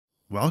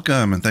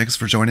Welcome, and thanks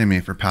for joining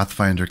me for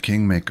Pathfinder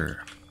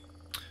Kingmaker.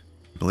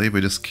 I believe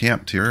we just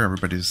camped here.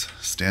 Everybody's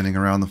standing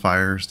around the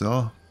fire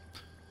still.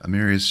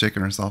 Amiri's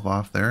shaking herself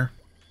off there.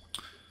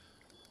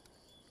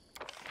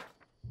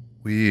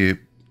 We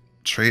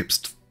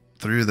traipsed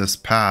through this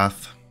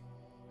path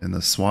in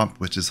the Swamp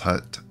Witch's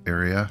Hut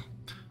area.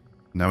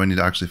 Now we need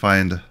to actually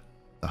find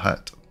the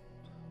hut.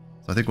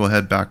 So I think we'll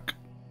head back,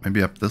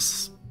 maybe up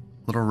this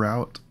little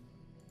route.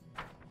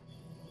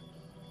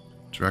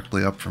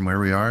 Directly up from where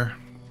we are.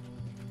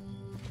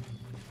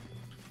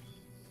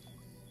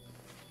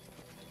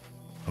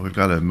 Oh, we've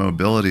got a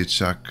mobility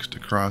check to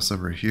cross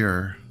over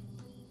here.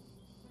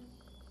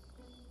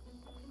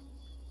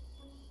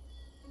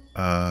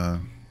 Might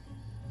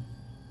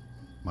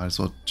as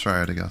well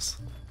try it, I guess.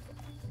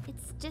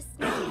 It's just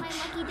not my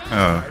lucky day.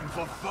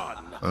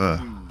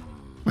 Oh.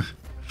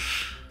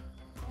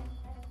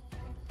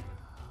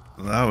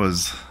 That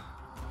was...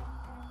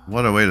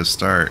 what a way to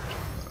start.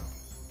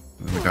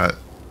 And we got...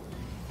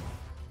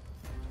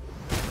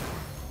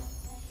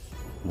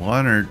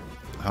 one or...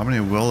 how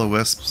many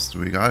will-o-wisps do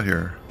we got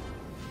here?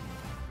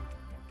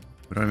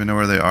 We don't even know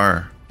where they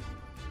are.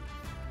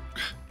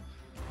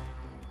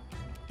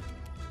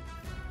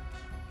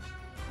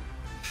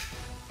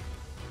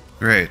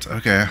 Great,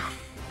 okay.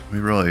 We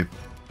really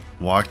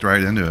walked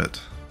right into it.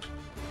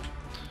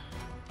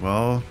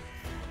 Well,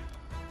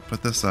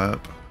 put this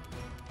up.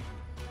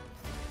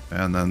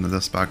 And then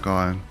this back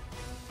on.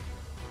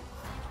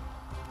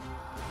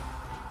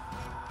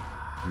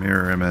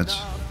 Mirror image.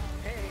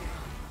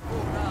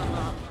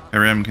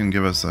 Aram can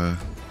give us a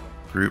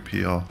group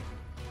heal.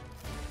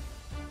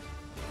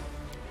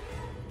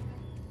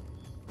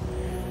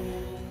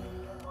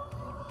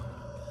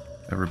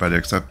 Everybody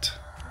except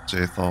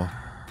Jathal.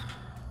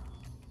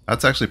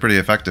 That's actually pretty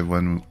effective.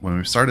 When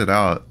we started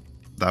out,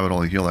 that would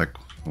only heal like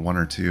 1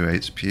 or 2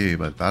 HP,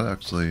 but that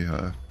actually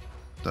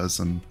does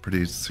some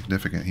pretty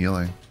significant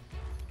healing.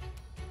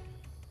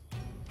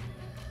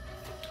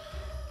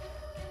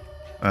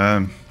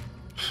 Well,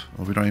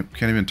 we can't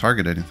even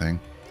target anything.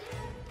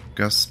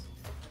 Guess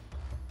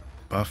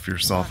buff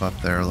yourself up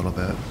there a little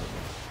bit.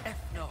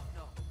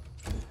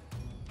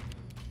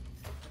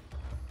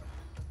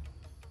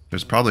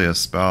 There's probably a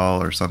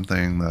spell or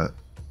something that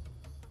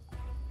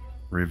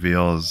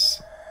reveals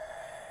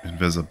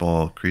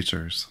invisible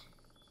creatures.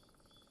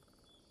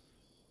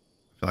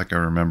 I feel like I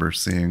remember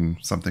seeing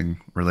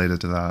something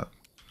related to that.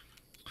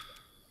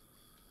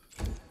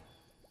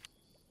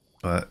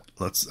 But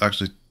let's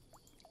actually...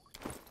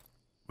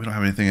 we don't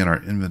have anything in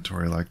our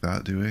inventory like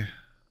that, do we?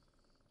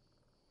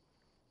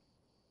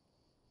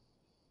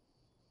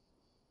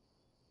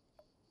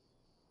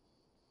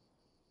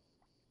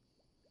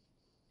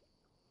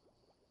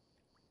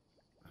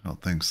 I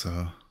don't think so.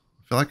 I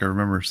feel like I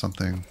remember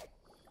something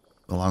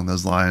along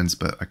those lines,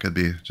 but I could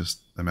be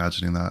just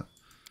imagining that.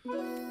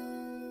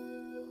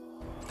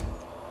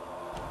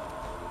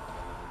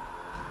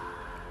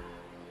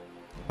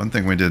 One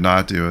thing we did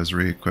not do is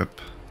re-equip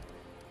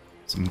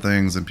some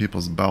things in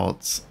people's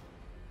belts.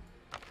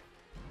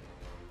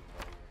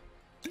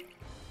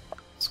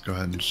 Let's go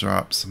ahead and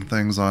drop some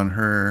things on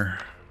her.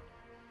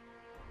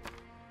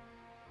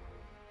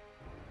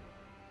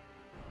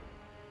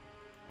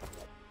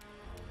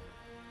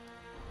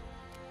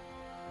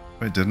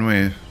 Wait, didn't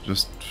we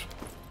just...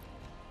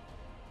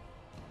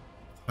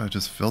 I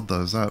just filled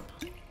those up.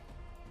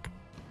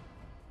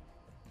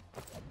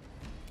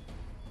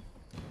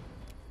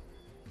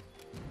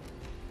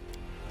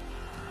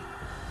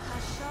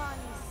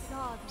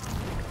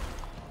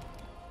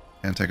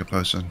 And take a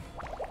potion.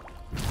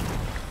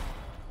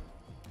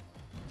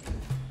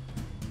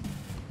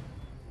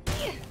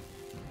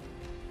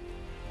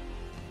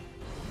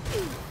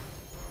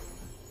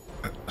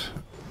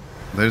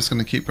 They're just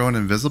gonna keep going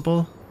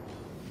invisible?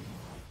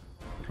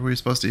 What are we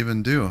supposed to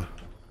even do?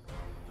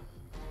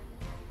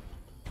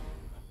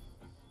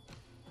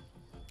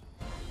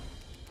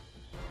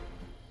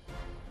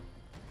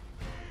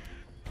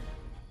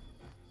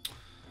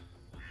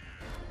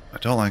 I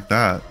don't like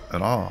that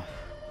at all.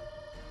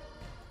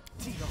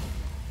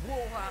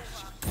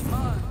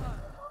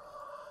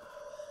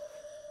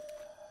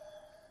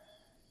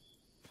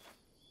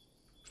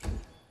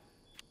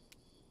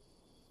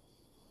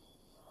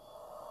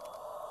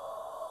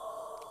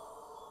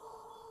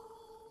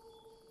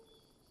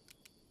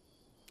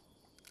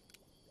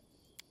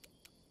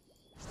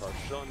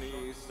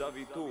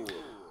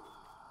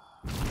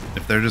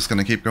 If they're just going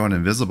to keep going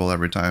invisible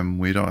every time,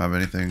 we don't have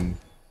anything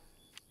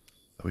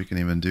that we can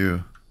even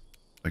do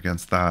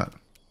against that.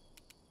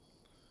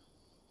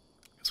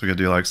 Guess we could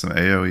do like some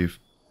AoE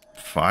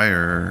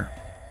fire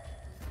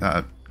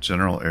that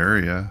general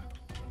area.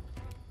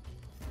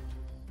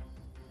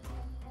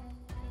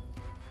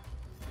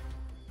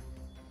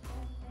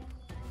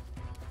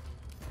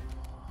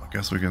 I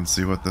guess we can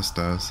see what this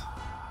does.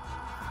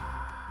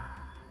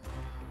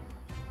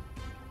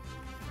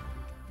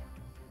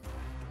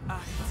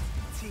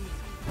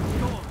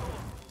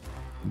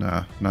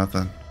 Nah,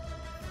 nothing.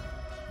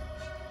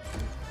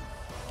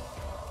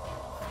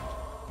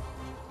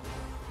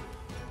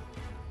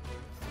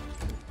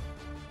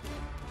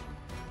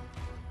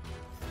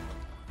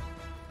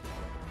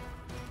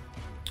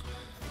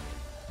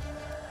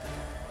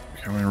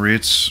 Can we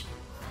reach...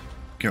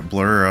 Get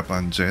Blur up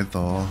on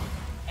Jaethal?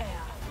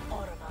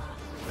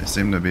 They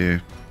seem to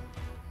be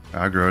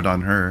aggroed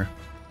on her.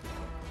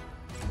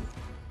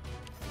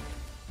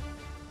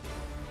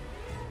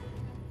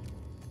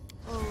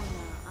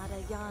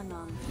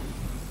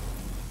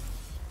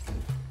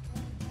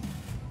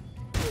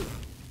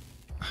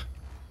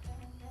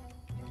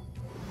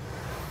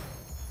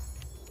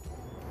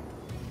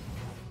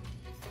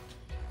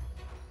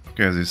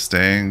 Okay, is he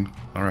staying?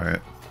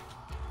 Alright.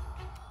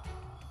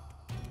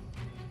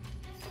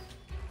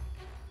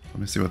 Let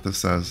me see what this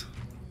says.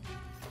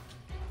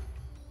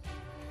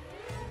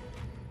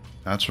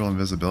 Natural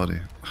invisibility.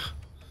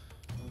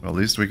 Well, at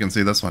least we can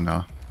see this one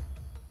now.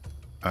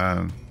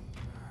 I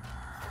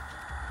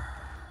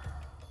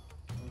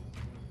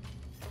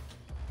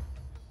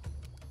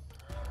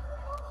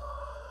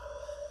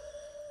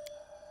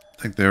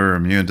think they were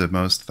immune to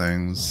most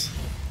things.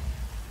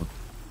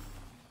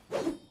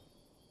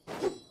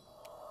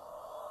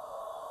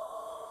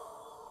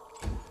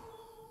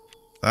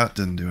 That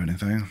didn't do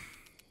anything.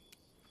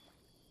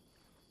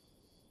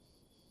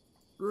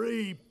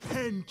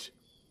 Repent.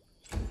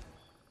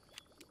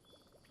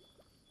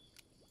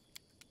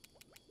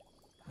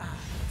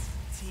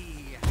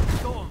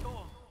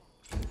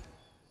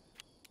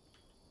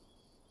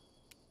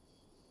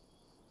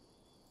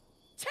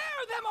 Tear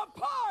them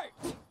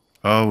apart.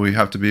 Oh, we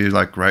have to be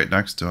like right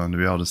next to him to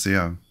be able to see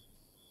him.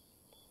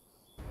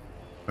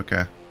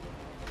 Okay.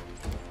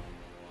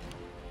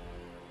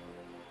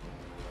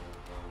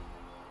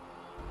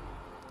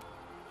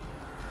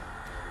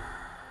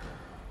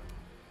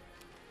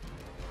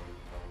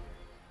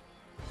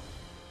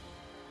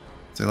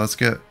 So let's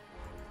get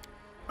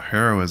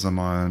heroism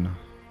on.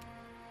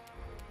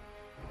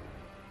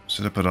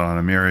 Should have put it on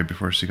Amiri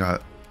before she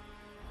got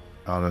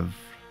out of...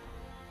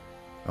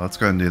 Oh, let's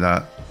go ahead and do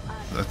that.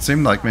 It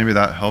seemed like maybe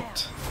that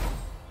helped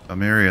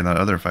Amiri in that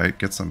other fight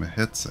get some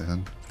hits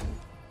in.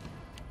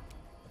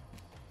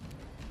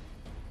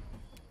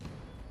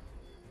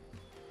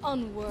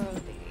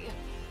 Unworthy.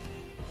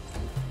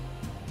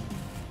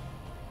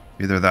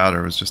 Either that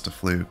or it was just a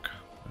fluke.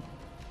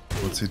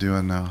 What's he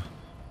doing now?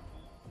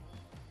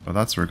 Oh,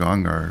 that's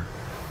Ragongar.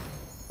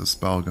 The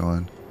spell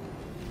going.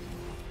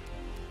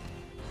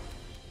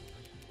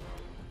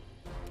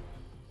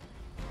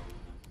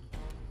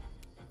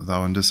 That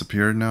one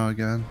disappeared now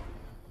again?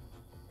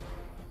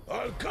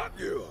 I'll cut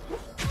you.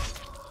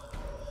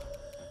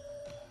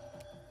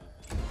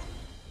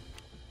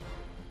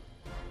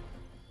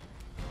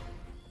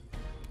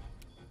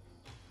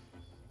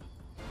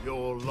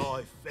 Your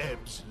life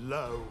ebbs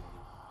low.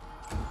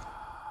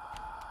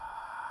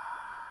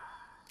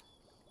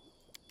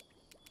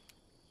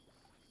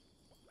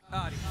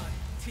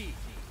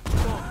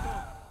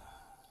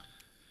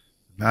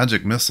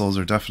 Magic missiles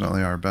are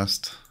definitely our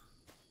best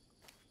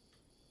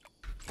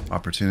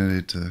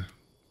opportunity to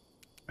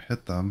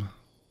hit them.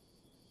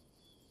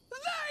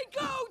 They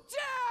go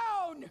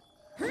down.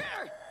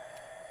 Here.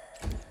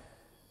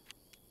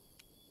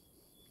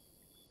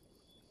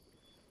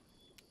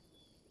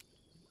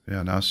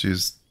 Yeah, now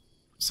she's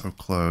so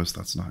close.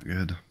 That's not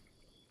good.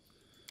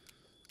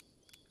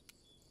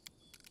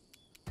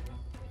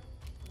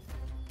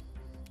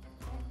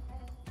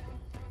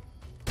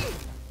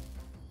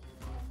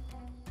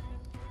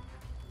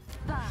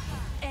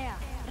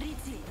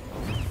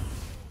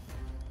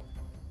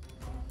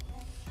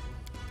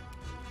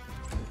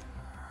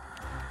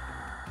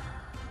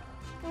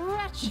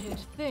 Wretched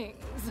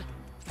things.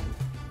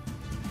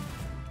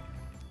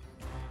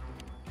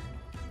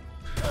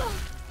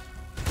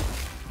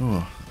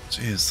 Oh,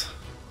 jeez.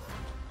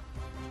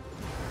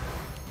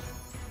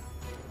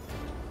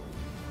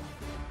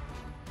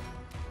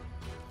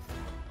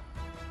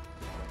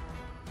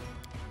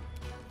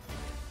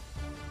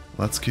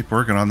 Let's keep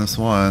working on this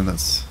one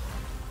that's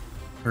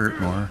hurt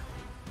more.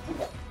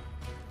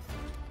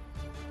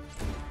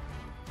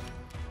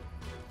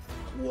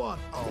 What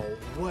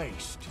a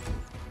waste.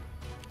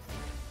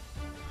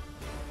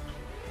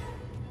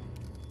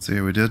 Let's see,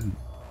 we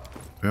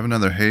have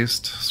another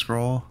haste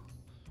scroll?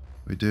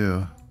 We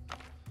do.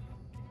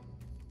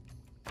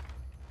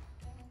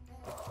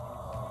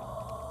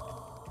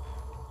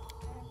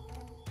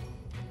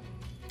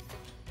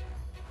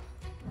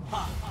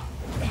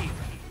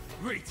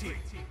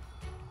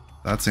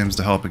 That seems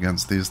to help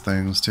against these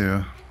things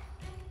too.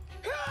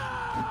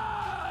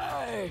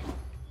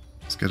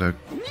 Let's get a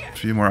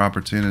few more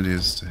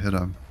opportunities to hit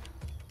them.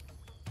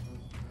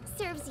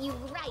 Serves you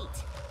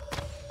right.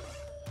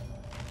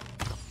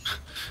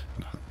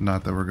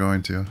 Not that we're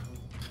going to.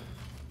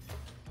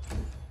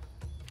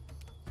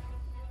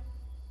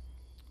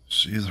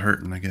 She's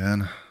hurting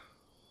again.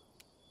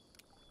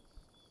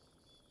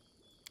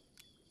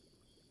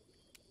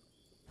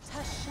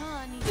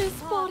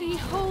 This body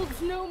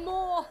holds no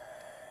more.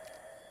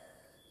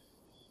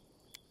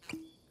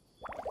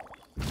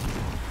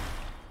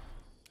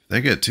 If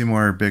they get 2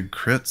 more big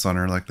crits on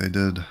her like they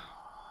did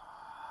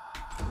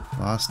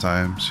last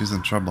time, she's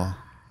in trouble.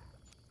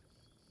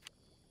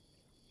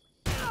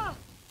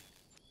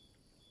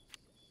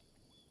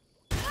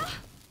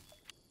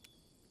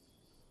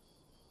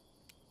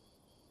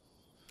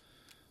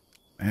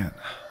 Man.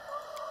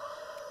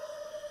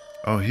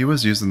 Oh, he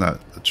was using the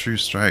true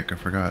strike. I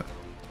forgot.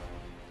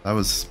 That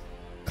was,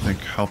 I think,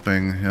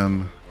 helping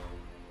him.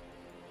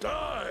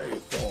 Die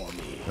for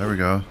me. There we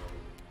go.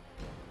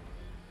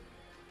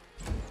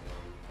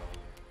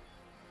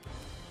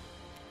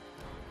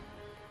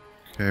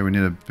 Okay, we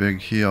need a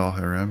big heal,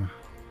 Harim.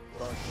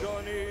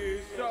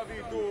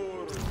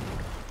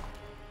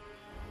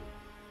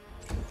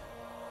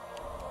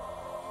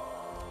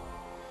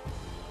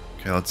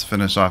 Okay, let's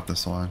finish off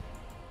this one.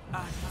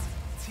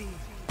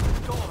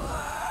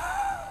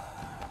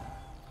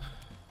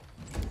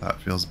 That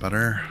feels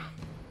better.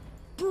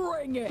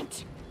 Bring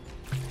it.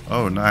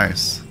 Oh,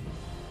 nice.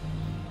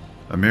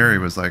 Amiri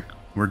was like,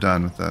 we're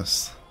done with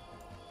this.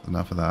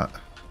 Enough of that.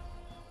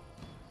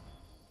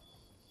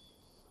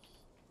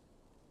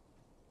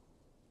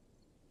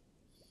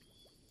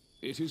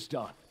 It is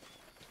done.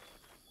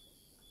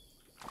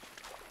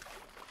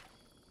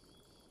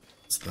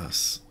 What's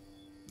this?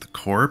 The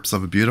corpse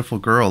of a beautiful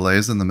girl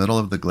lays in the middle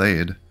of the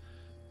glade.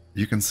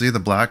 You can see the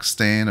black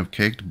stain of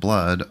caked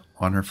blood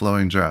on her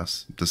flowing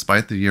dress.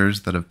 Despite the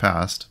years that have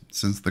passed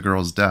since the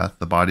girl's death,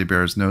 the body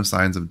bears no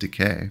signs of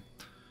decay.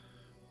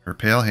 Her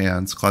pale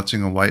hands,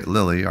 clutching a white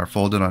lily, are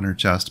folded on her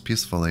chest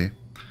peacefully,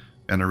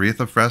 and a wreath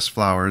of fresh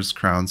flowers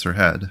crowns her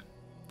head.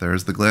 There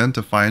is the glint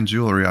of fine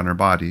jewelry on her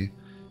body,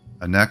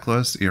 a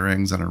necklace,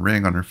 earrings, and a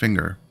ring on her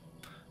finger.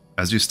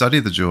 As you study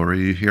the jewelry,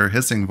 you hear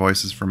hissing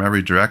voices from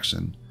every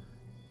direction.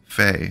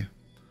 Fae.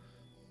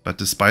 But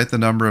despite the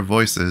number of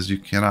voices, you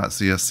cannot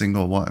see a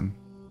single one.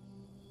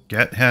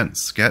 Get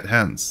hence, get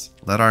hence.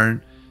 Let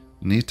our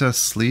Nita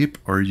sleep,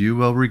 or you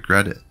will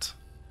regret it.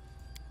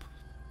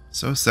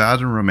 So sad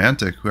and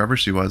romantic. Whoever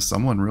she was,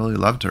 someone really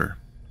loved her.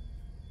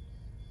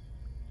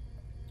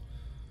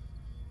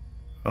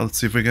 Well, let's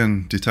see if we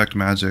can detect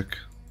magic.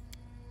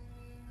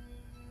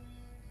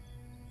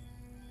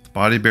 The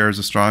body bears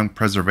a strong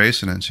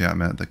preservation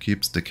enchantment that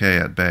keeps decay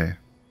at bay.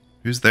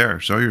 Who's there?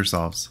 Show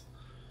yourselves.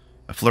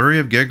 A flurry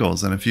of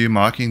giggles and a few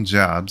mocking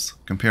jabs,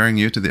 comparing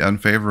you to the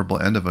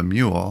unfavorable end of a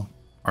mule,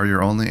 are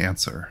your only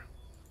answer.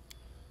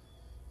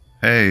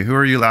 Hey, who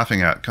are you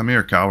laughing at? Come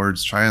here,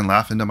 cowards. Try and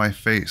laugh into my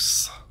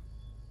face.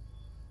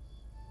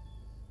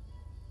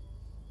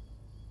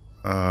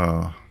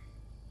 Oh.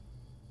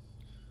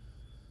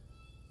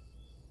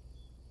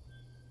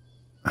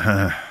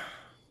 I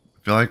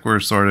feel like we're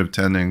sort of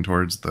tending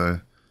towards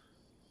the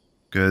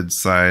good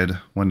side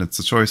when it's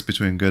a choice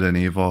between good and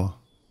evil.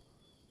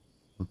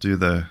 We'll do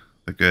the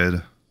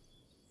good.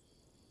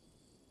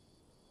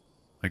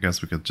 I guess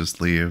we could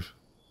just leave.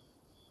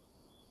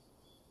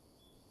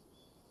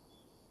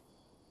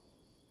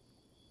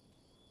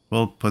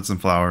 We'll put some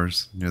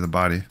flowers near the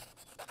body.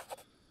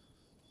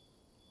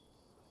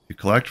 You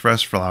collect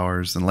fresh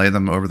flowers and lay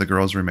them over the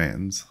girl's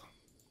remains.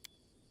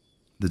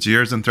 The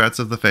jeers and threats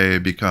of the Fae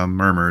become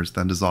murmurs,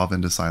 then dissolve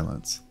into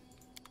silence.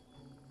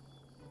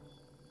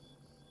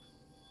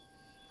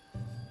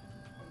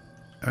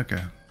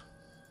 Okay.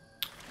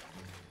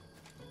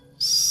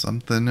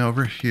 Something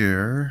over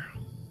here.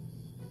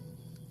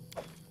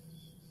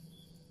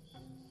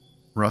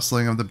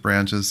 Rustling of the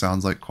branches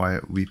sounds like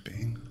quiet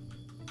weeping.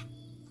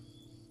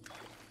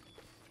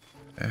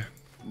 Okay.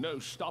 No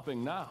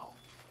stopping now.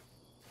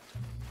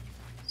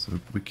 So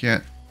we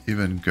can't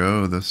even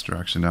go this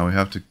direction now. We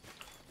have to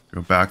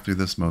go back through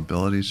this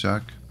mobility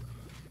check.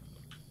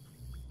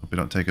 Hope we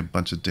don't take a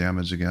bunch of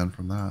damage again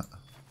from that.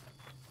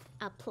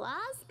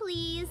 Applause,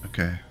 please.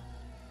 Okay.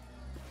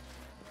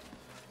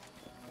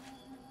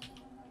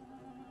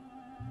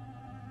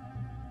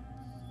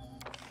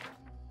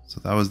 So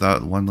that was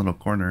that one little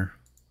corner.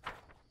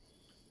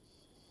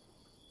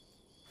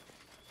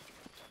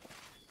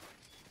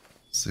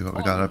 Let's see what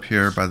we got up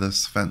here by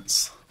this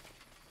fence.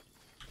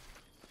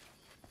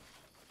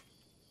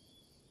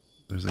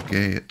 There's a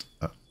gate.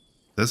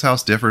 This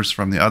house differs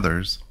from the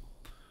others.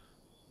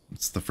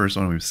 It's the first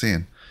one we've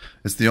seen.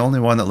 It's the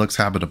only one that looks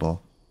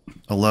habitable.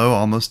 A low,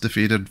 almost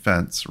defeated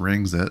fence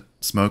rings it.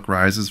 Smoke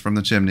rises from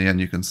the chimney and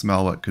you can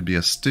smell what could be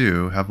a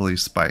stew, heavily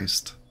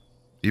spiced.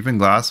 Even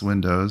glass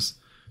windows,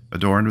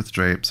 adorned with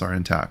drapes, are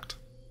intact.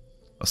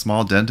 A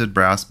small dented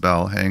brass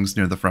bell hangs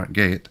near the front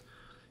gate,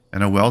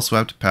 and a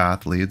well-swept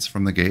path leads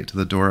from the gate to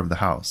the door of the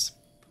house.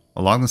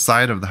 Along the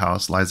side of the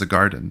house lies a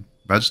garden,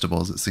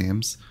 vegetables it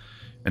seems,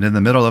 and in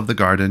the middle of the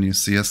garden you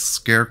see a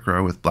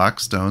scarecrow with black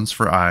stones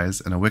for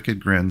eyes and a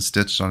wicked grin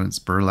stitched on its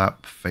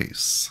burlap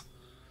face.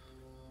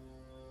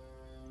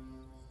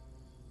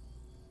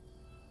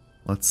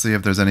 Let's see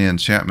if there's any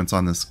enchantments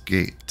on this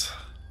gate.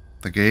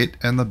 The gate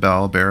and the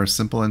bell bear a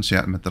simple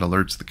enchantment that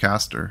alerts the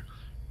caster,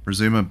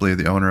 presumably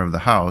the owner of the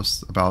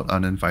house, about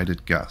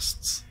uninvited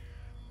guests.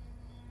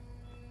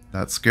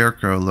 That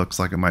scarecrow looks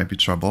like it might be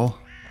trouble.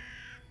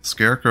 The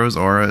scarecrow's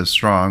aura is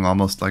strong,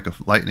 almost like a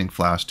lightning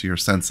flash to your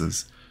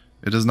senses.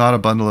 It is not a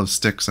bundle of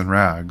sticks and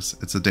rags.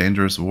 It's a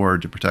dangerous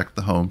ward to protect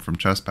the home from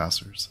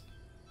trespassers.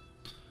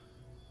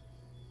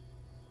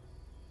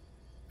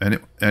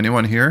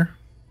 Anyone here?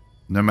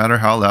 No matter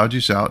how loud you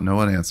shout, no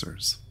one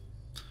answers.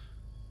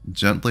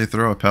 Gently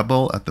throw a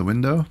pebble at the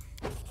window.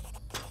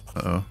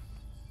 Uh-oh.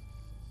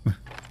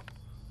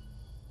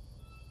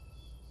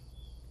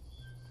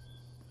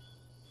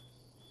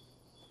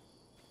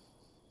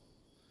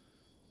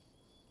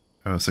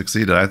 Oh,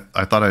 succeeded.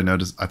 I thought I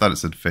noticed. I thought it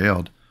said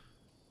failed.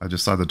 I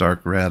just saw the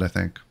dark red, I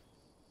think.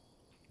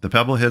 The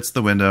pebble hits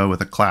the window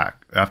with a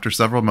clack. After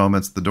several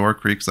moments, the door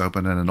creaks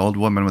open and an old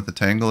woman with a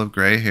tangle of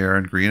gray hair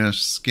and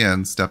greenish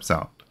skin steps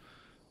out.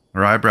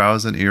 Her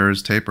eyebrows and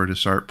ears taper to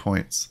sharp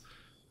points.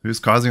 Who's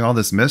causing all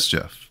this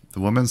mischief? The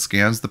woman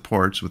scans the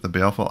porch with a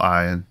baleful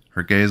eye and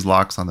her gaze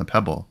locks on the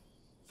pebble.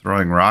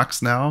 Throwing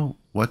rocks now?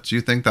 What do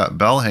you think that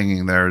bell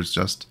hanging there is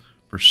just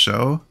for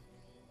show?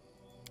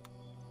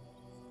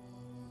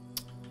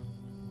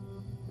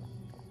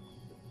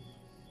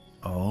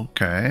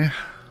 Okay.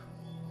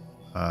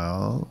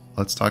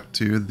 Let's talk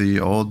to the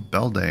old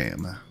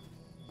beldame.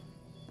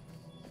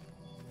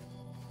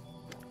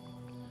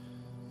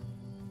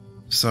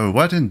 So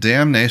what in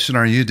damnation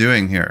are you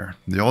doing here?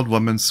 The old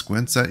woman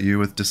squints at you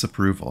with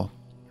disapproval.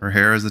 Her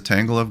hair is a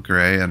tangle of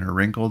gray and her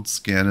wrinkled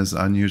skin is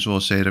an unusual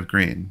shade of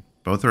green.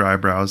 Both her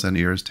eyebrows and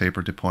ears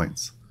taper to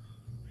points.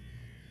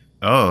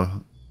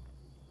 Oh.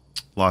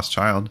 Lost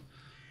child.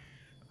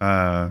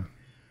 It's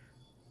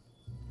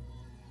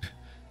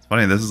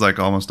funny, this is like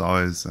almost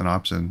always an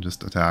option,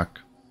 just attack.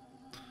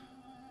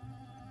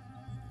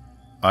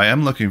 I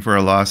am looking for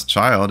a lost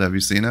child. Have you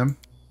seen him?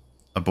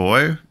 A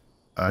boy?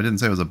 I didn't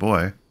say it was a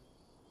boy.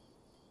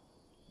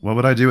 What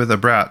would I do with a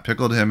brat?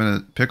 Pickle him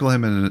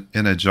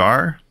in a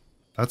jar?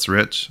 That's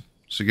rich.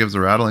 She gives a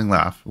rattling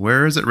laugh.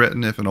 Where is it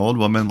written if an old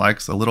woman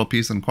likes a little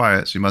peace and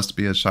quiet, she must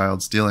be a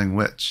child-stealing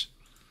witch?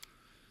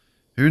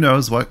 Who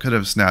knows what could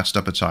have snatched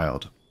up a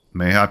child?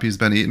 Mayhap he's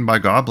been eaten by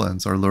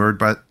goblins or lured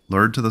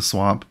to the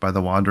swamp by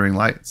the wandering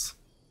lights.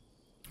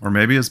 Or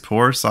maybe his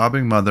poor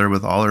sobbing mother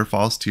with all her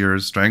false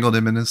tears strangled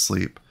him in his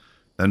sleep,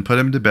 then put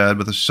him to bed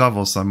with a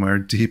shovel somewhere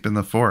deep in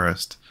the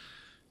forest,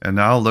 and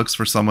now looks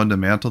for someone to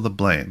mantle the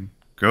blame.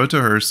 Go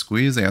to her,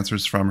 squeeze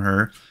answers from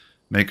her,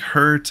 make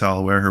her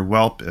tell where her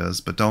whelp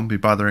is, but don't be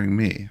bothering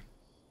me.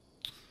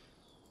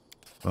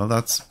 Well,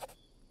 that's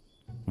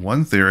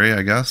one theory,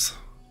 I guess.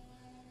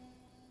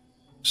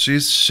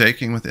 She's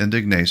shaking with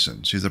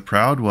indignation. She's a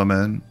proud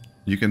woman.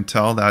 You can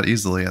tell that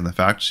easily, and the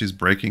fact she's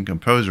breaking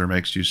composure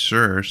makes you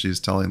sure she's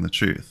telling the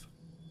truth.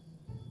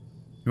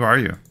 Who are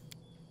you?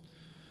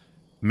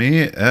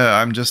 Me?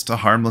 I'm just a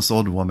harmless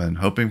old woman,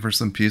 hoping for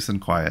some peace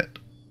and quiet.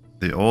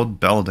 The old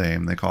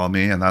beldame, they call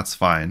me, and that's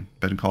fine.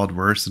 Been called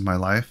worse in my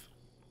life.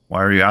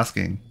 Why are you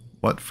asking?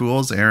 What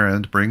fool's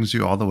errand brings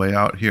you all the way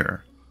out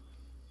here?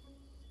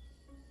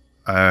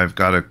 I've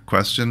got a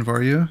question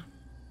for you.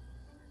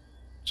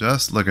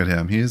 Just look at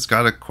him. He's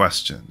got a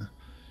question.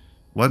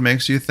 What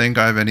makes you think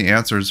I have any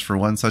answers for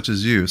one such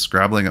as you,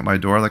 scrabbling at my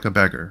door like a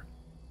beggar?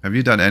 Have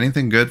you done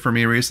anything good for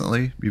me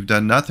recently? You've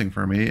done nothing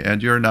for me,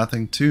 and you're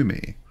nothing to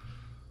me.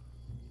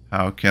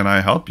 How can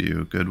I help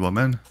you, good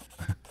woman?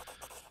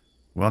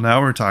 Well,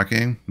 now we're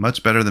talking.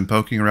 Much better than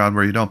poking around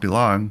where you don't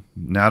belong,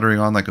 nattering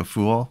on like a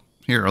fool.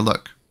 Here,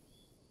 look.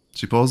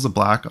 She pulls a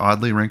black,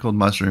 oddly wrinkled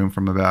mushroom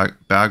from a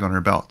bag on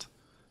her belt.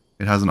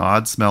 It has an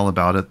odd smell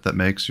about it that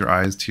makes your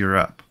eyes tear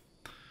up.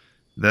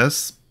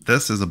 This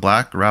is a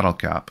black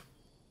rattlecap.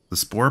 The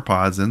spore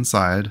pods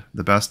inside,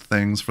 the best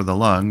things for the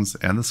lungs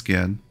and the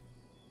skin.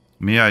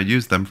 Me, I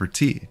use them for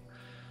tea.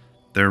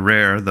 They're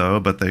rare, though,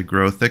 but they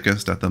grow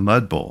thickest at the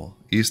mud bowl,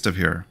 east of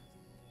here.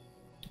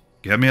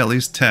 Get me at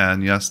least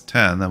 10. Yes,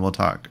 10, then we'll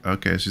talk.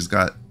 Okay, she's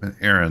got an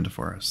errand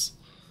for us.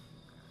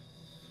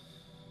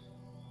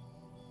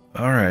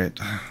 Alright.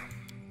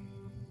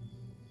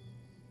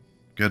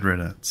 Good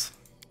riddance.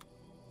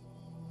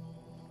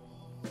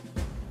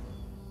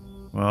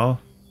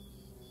 Well,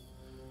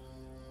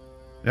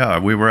 yeah,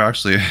 we were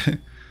actually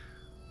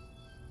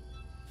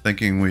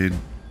thinking we'd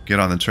get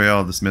on the trail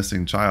of this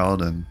missing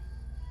child and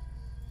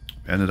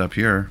ended up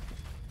here.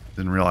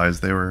 Didn't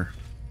realize they were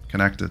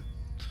connected.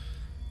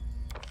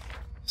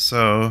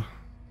 So,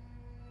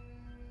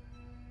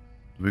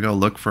 we go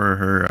look for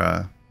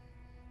her,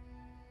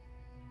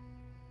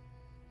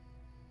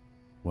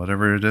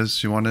 whatever it is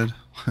she wanted.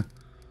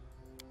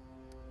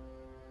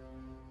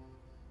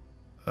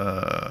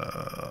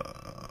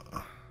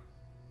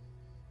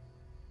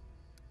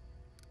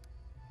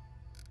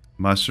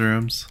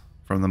 Mushrooms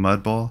from the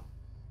mud bowl,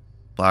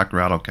 black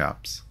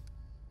rattlecaps.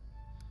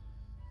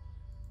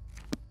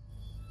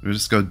 We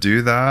just go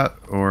do that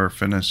or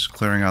finish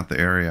clearing out the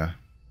area.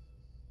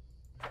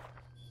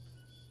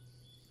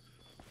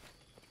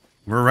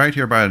 We're right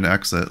here by an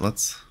exit.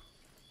 Let's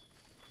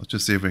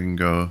just see if we can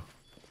go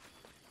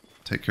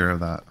take care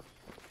of that.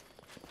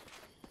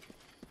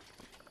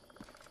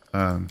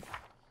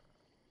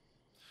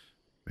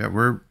 Yeah,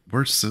 we're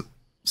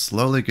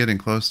slowly getting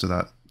close to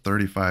that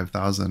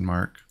 35,000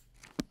 mark.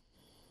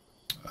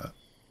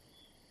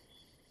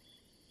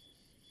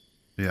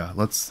 Yeah,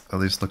 let's at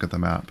least look at the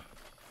map.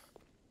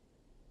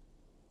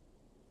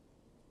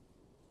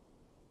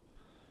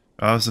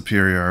 Oh,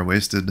 Superior,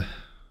 wasted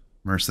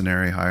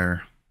mercenary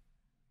hire.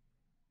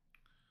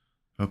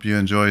 Hope you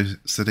enjoy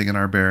sitting in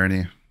our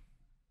barony.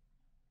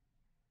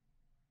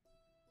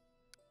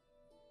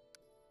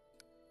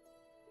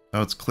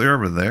 Oh, it's clear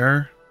over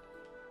there?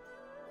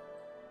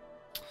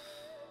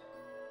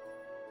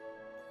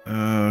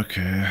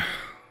 Okay.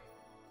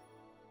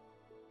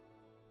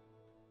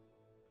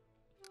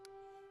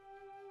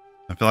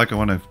 I feel like I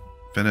want to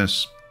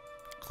finish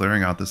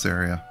clearing out this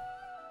area.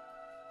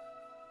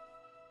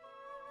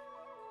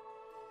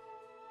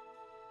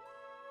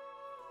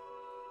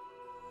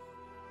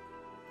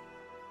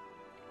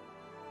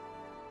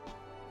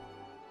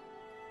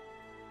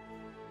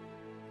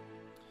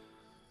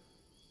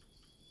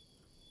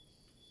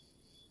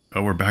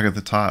 Oh, we're back at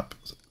the top.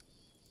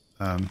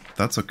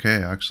 That's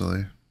okay,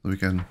 actually. We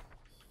can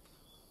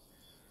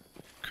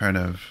kind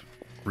of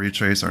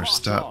retrace our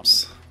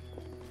steps.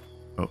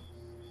 Oh.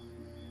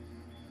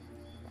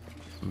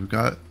 So we've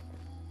got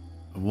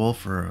a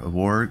wolf or a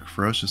warg,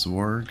 ferocious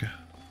warg.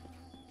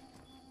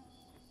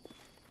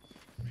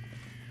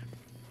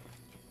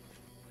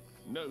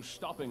 No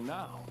stopping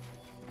now.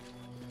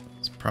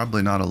 It's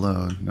probably not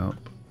alone,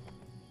 nope.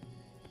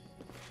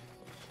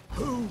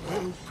 Who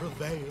will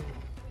prevail?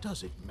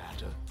 Does it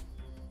matter?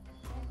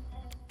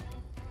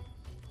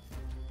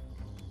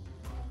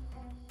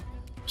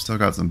 Still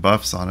got some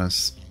buffs on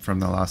us from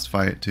the last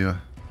fight, too.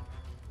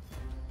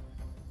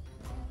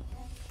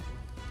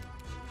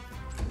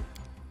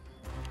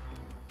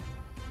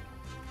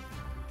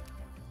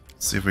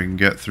 Let's see if we can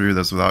get through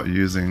this without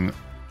using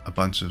a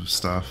bunch of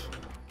stuff.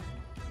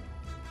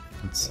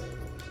 Let's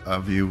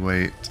have you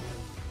wait.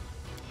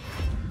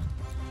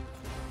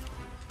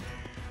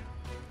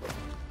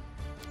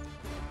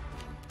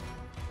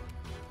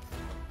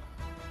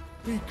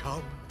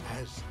 Become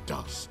as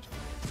dust.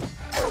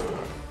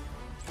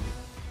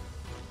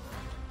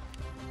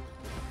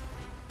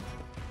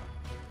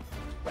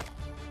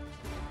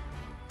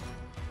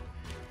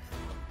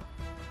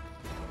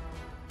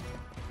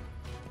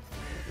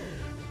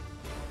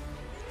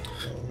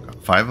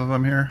 Got 5 of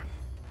them here.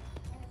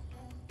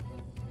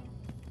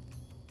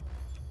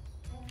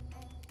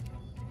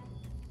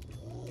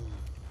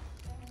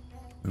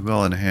 We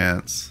will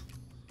enhance.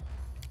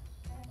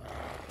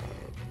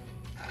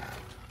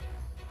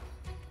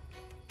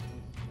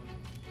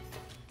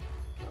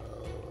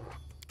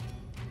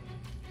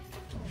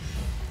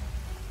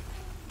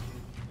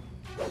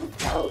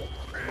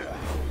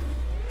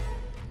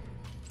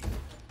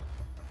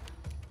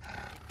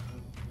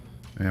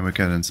 And we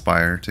can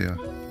inspire too.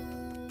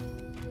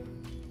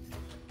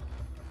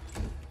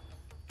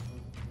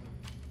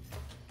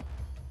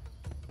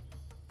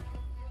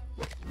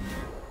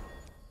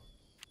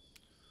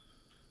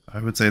 I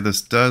would say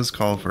this does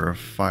call for a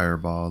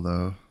fireball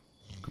though.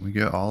 Can we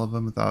get all of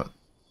them without...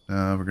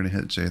 No, we're going to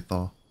hit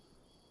Jaethal.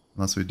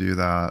 Unless we do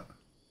that.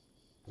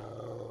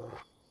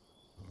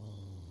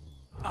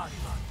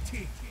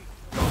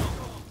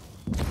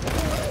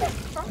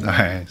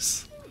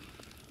 Nice.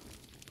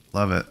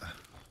 Love it.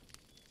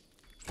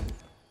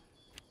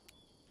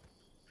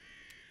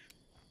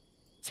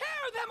 Tear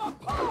them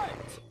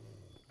apart!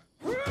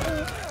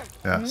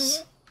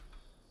 Yes.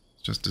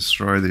 Just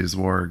destroy these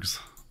wargs.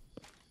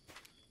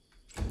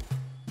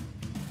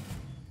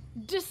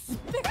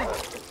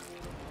 Despicable!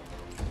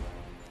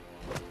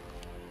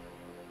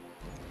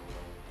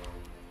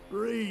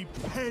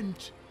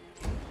 Repent.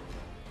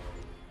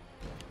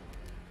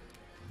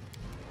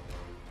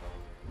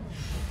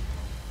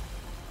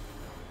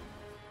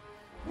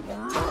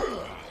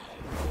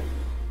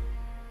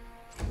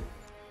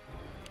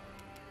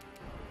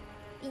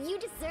 You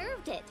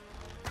deserved it.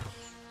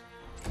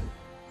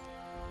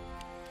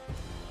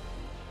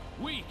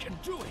 We can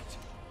do it.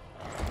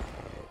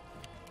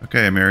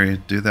 Okay, Mary,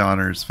 do the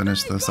honors.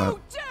 Finish this Go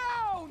up.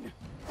 down!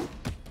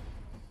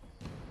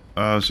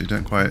 Oh, she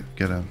didn't quite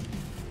get him.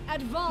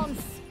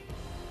 Advance!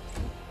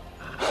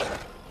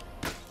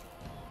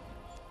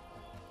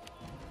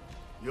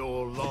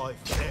 Your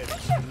life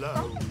ebbs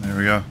low. There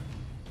we go.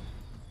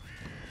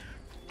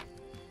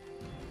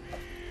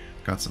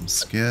 Got some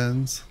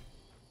skins.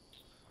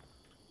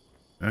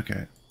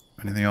 Okay.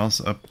 Anything else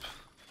up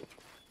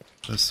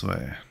this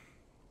way?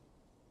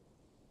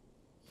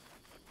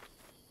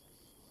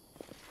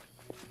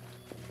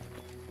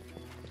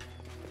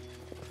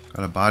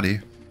 Got a body.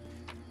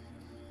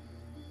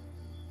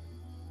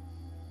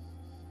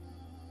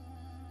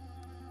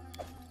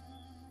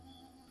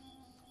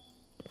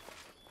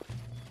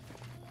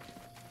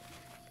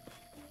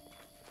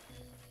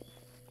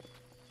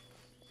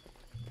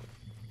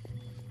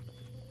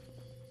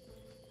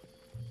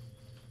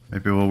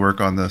 Maybe we'll work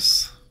on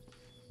this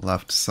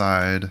left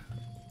side. At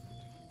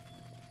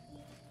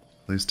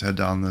least head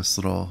down this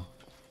little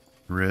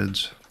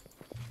ridge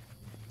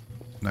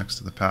next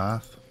to the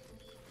path.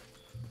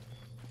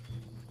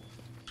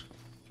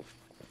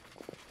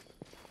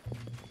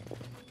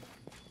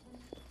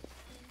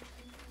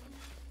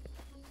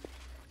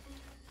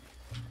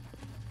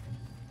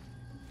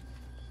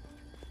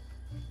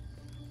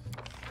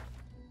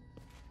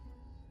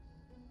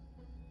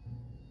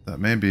 That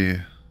may be,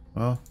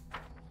 well,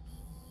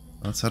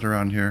 let's head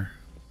around here.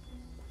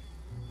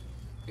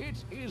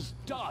 It is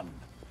done.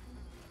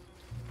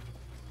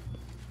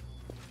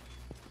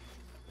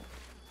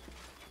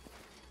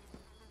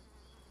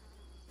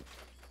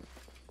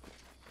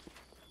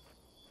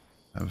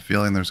 I have a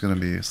feeling there's going to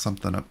be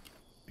something up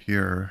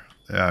here.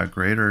 Yeah,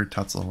 greater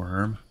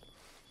Tetzelworm.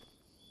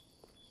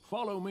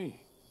 Follow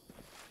me.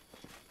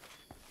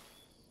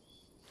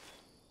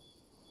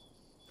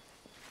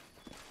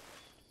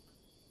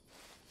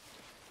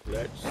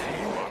 Let's see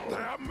what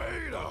they're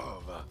made of.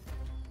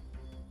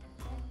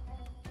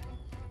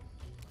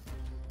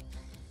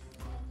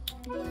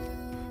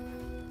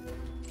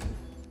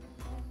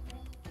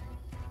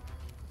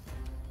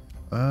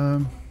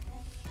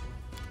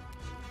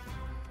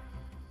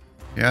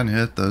 Can't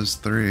hit those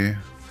three.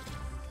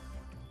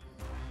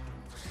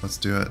 Let's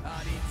do it.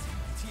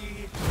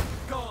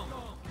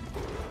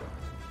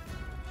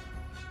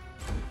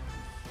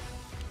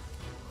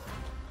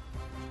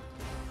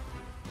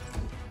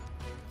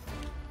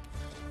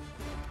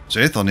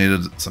 Jathel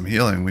needed some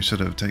healing. We should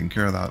have taken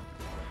care of that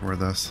for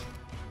this.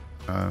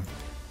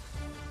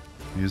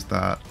 Use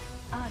that.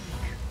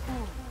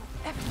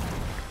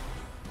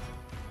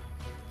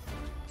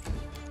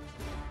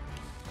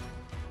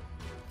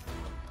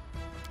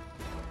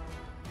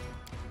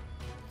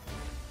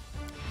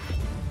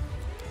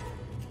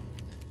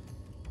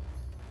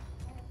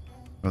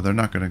 Oh, they're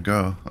not gonna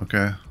go.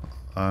 Okay.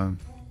 I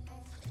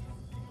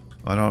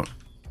don't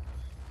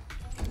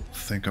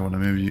think I want to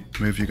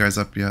move you guys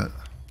up yet.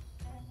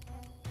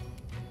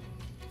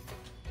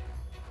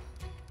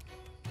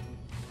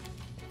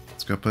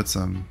 Let's go put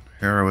some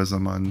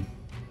heroism on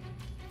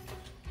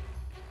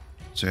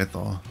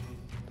Jathel.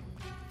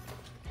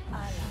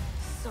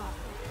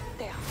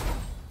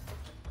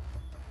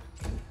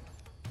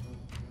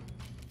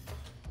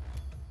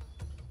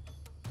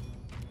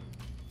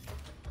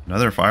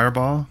 Another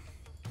fireball?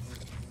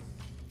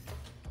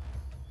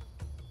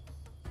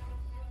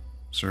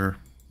 Sure.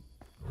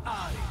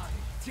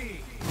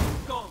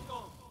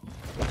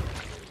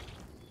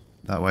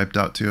 That wiped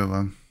out 2 of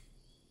them.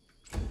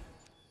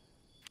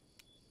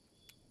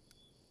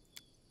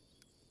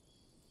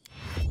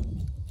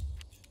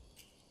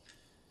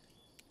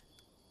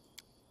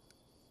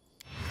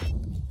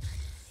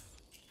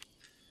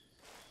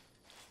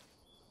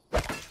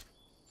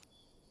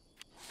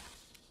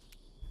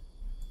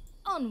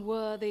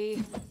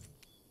 Unworthy.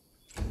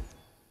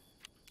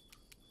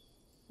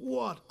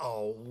 What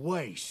a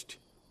waste.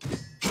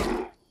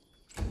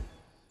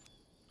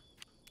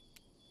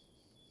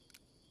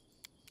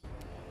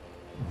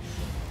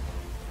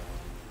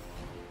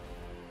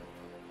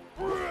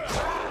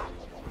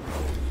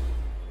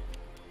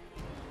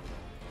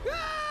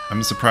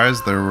 I'm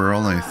surprised there were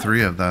only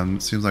 3 of them.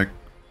 It seems like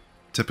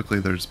typically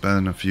there's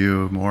been a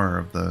few more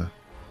of the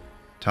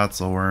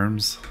Tatzel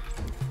worms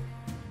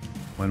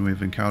when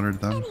we've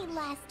encountered them. Any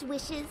last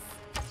wishes?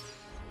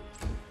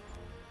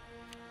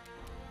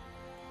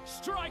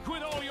 Strike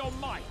with all your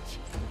might.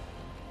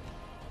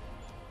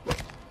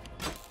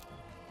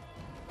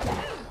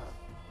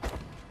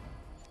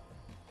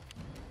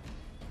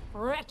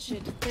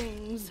 Wretched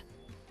things.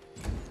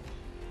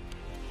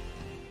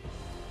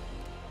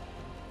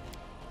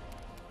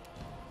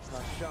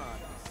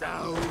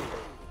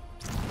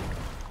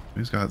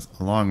 He's got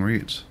a long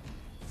reach.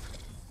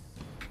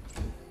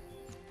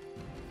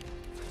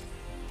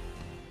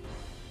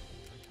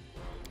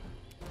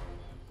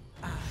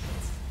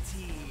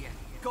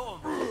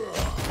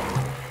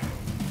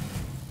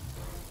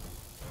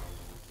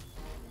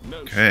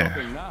 No Okay.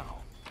 stopping now.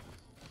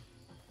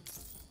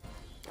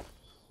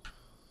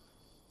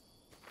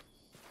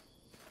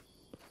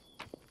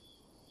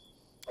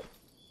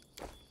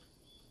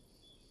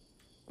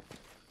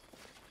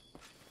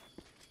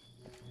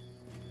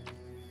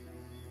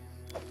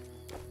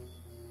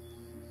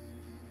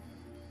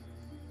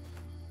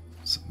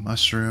 Some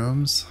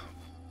mushrooms.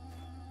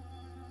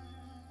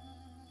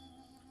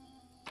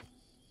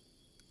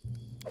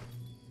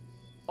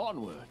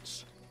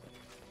 Onwards.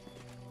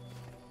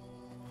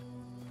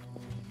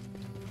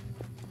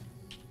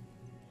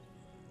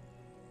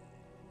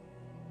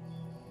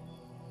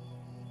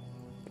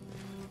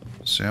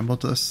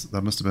 Shambled.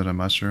 That must have been a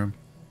mushroom.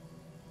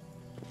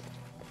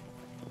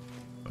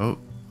 Oh,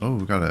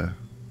 we got a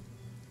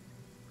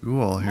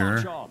ghoul here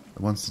March on.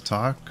 that wants to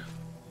talk.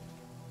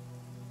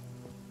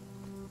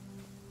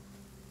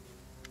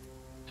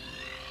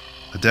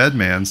 A dead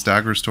man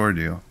staggers toward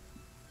you.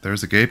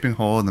 There's a gaping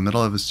hole in the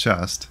middle of his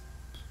chest,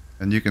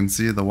 and you can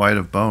see the white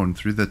of bone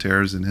through the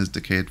tears in his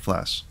decayed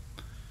flesh.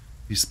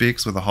 He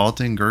speaks with a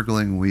halting,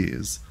 gurgling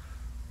wheeze.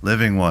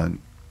 Living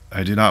one,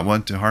 I do not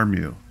want to harm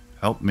you.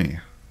 Help me.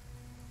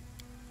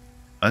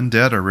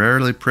 Undead are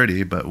rarely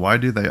pretty, but why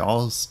do they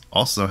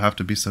also have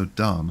to be so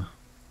dumb?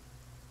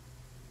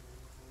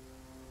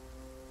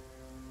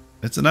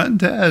 It's an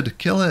undead!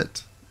 Kill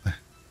it!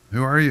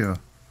 Who are you?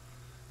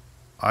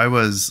 I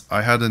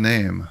had a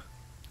name.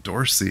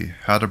 Dorsey,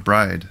 had a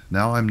bride.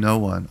 Now I'm no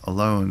one,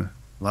 alone,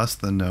 less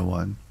than no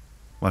one.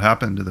 What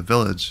happened to the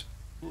village?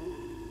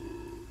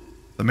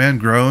 The man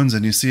groans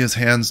and you see his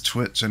hands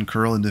twitch and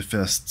curl into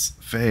fists.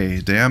 Fae,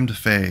 damned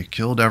Fae,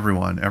 killed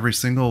everyone, every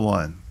single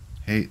one.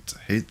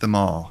 Hate them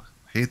all.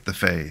 Hate the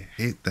Fae,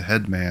 hate the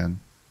head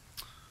man.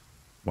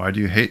 Why do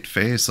you hate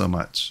Fae so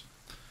much?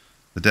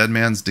 The dead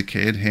man's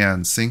decayed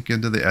hands sink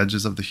into the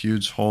edges of the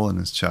huge hole in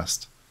his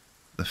chest.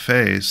 The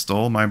Fae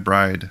stole my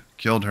bride,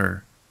 killed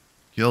her,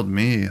 killed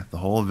me, the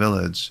whole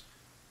village,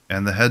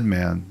 and the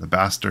headman, the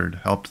bastard,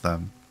 helped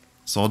them,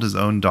 sold his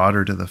own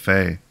daughter to the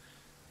Fae.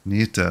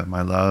 Nita,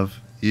 my love,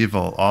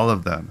 evil, all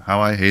of them. How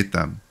I hate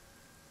them.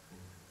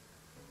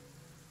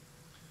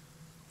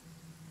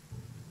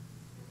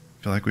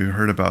 I feel like we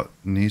heard about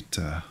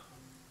Nita.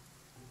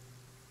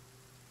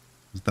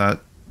 Is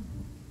that...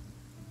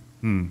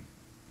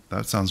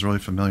 That sounds really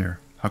familiar.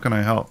 How can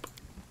I help?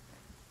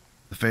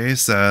 The Fae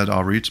said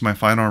I'll reach my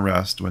final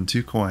rest when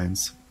 2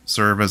 coins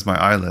serve as my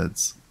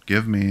eyelids.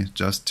 Give me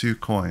just 2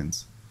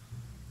 coins.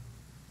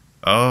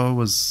 Oh,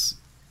 was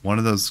one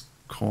of those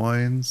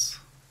coins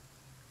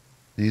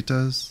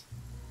Nita's?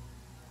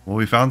 Well,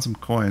 we found some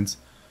coins.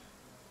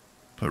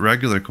 Put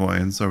regular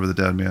coins over the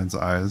dead man's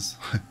eyes.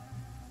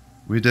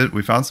 We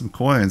found some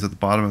coins at the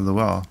bottom of the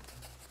well.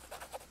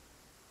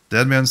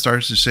 Dead man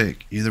starts to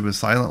shake, either with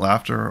silent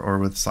laughter or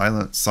with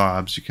silent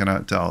sobs. You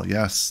cannot tell.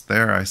 Yes,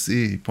 there, I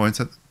see. He points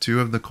at 2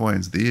 of the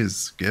coins.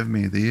 These. Give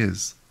me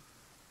these.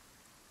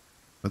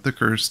 Put the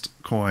cursed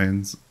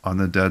coins on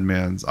the dead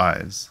man's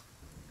eyes.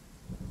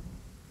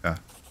 Yeah.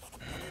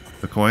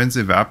 The coins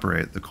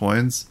evaporate. The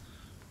coins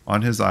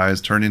on his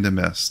eyes turn into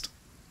mist.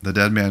 The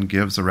dead man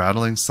gives a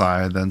rattling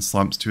sigh, then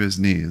slumps to his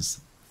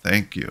knees.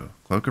 Thank you.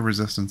 Cloak of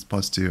Resistance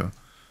 +2.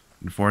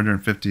 And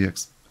 450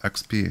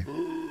 XP.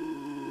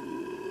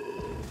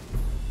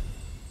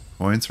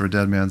 Coins for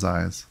dead man's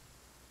eyes.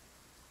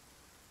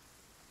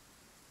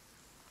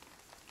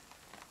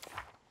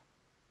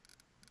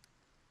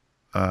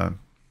 I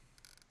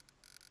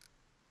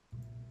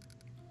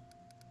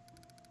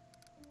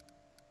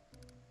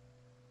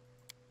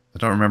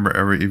don't remember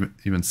ever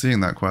even seeing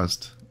that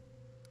quest.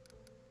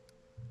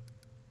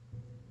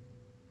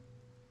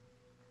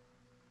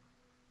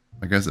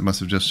 I guess it must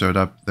have just showed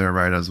up there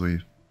right as we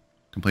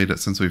completed it,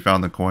 since we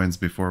found the coins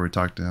before we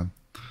talked to him.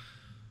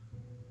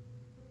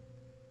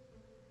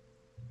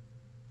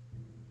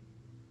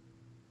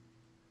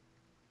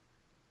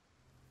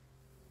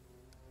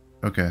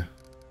 Okay.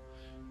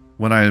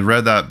 When I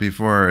read that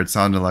before, it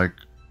sounded like,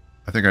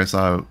 I think I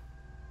saw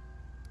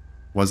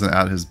wasn't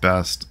at his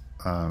best.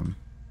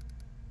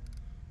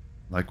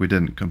 Like we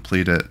didn't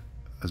complete it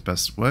as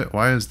best.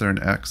 Why is there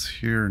an X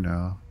here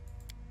now?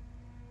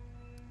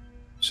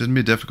 Shouldn't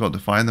be difficult to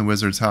find the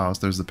wizard's house.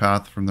 There's the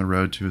path from the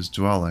road to his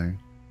dwelling.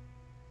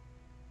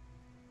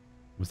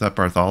 Was that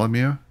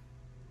Bartholomew?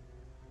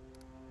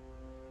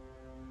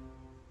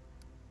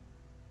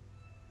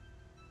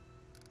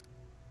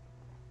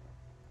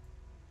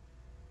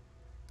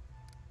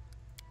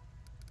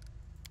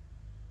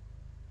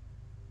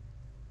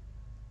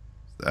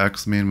 Does the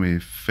X mean we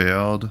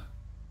failed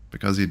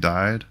because he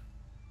died?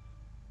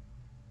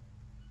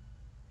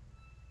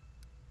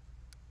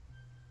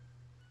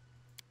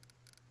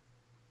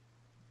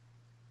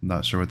 I'm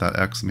not sure what that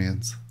X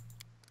means.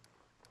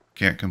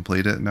 Can't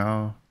complete it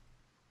now.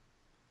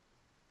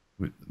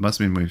 It must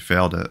mean we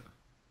failed it.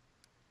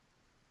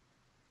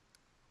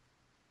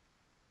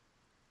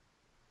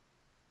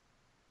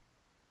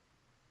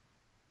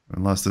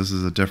 Unless this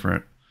is a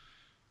different...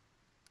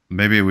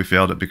 Maybe we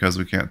failed it because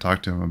we can't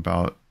talk to him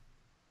about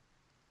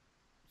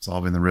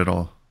solving the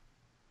riddle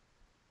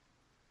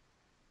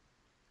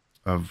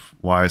of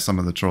why some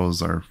of the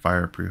trolls are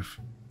fireproof.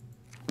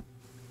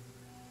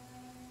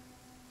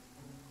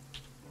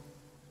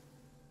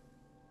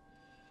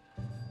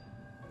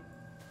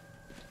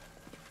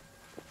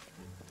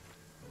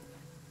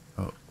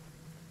 Oh.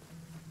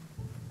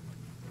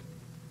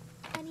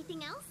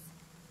 Anything else?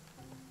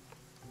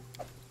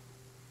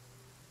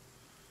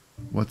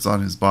 What's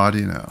on his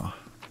body now?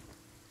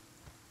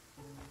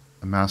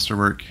 A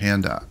masterwork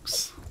hand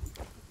axe.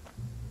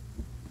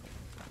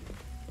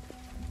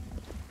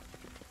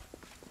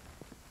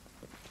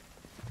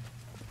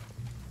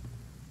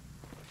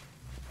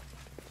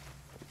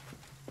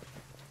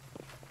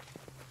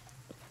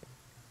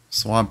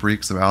 Swamp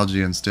reeks of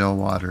algae and stale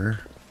water.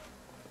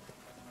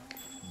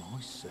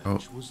 My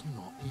search was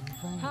not in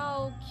vain.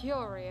 How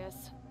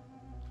curious.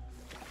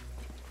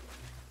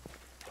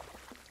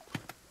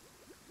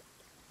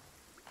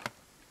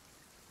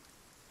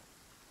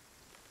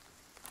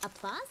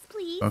 Applause,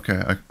 please.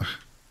 Okay,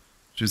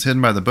 she was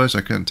hidden by the bush.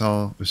 I couldn't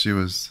tell if she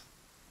was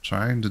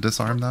trying to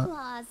disarm that.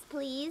 Applause,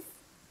 please.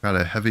 Got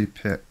a heavy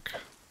pick.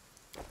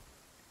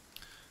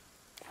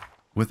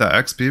 With that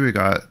XP we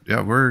got,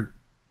 yeah,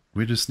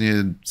 we just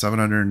needed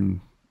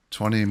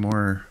 720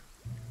 more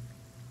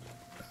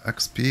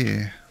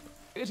XP.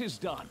 It is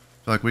done.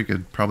 I feel like we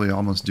could probably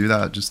almost do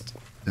that just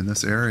in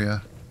this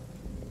area.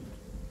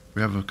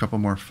 We have a couple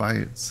more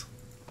fights.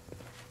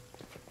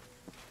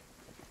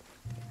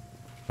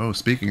 Oh,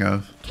 speaking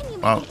of, Can you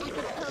make wow, an epic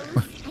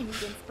pose? I need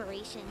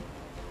inspiration.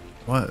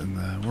 what in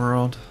the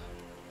world?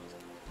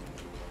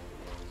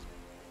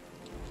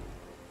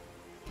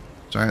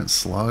 Giant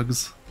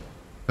slugs?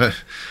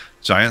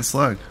 Giant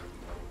slug.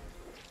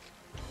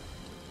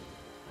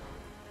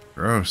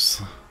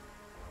 Gross.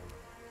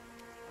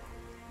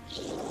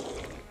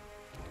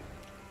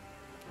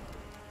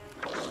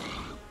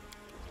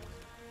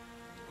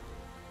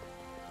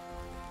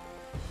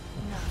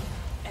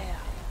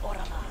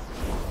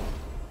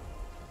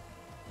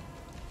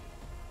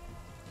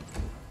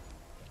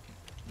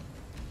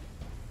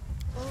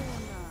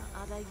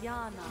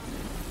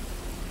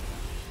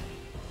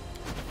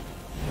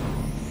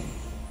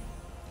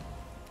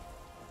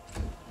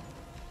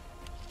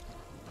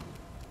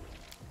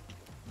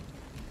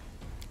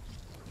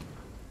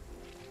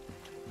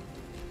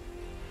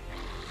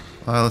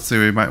 Let's see,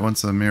 we might want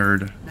some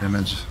mirrored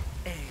image.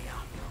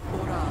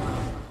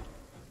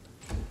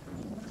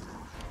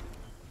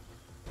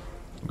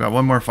 We've got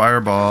one more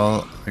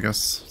fireball. I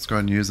guess let's go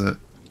ahead and use it.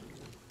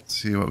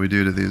 See what we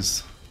do to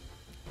these.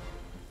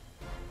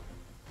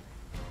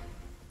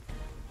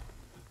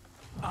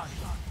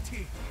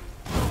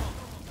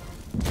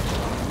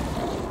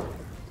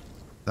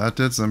 That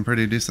did some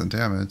pretty decent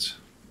damage.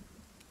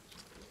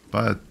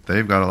 But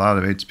they've got a lot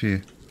of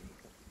HP.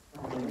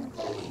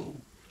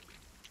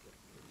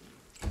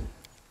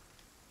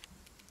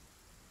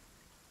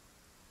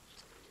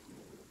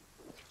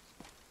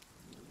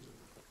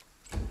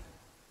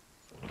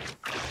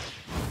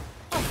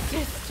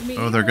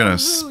 Oh, they're gonna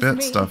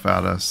spit stuff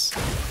at us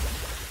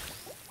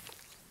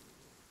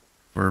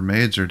for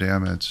major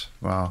damage.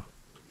 Wow.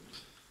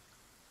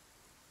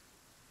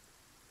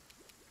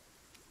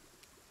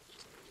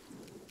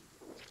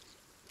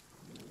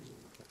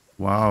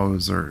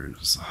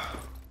 Wowzers. I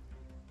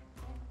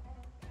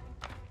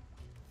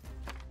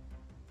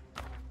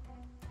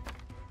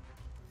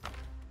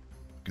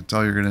can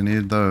tell you're gonna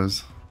need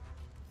those.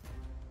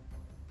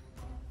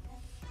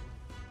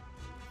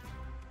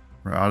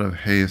 We're out of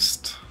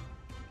haste.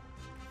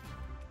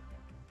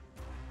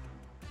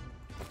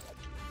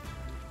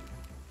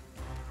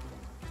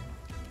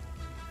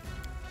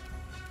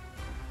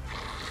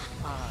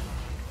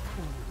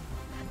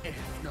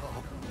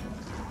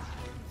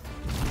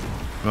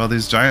 Well,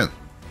 these giant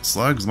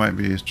slugs might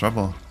be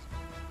trouble.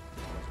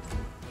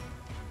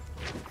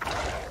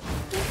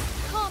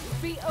 This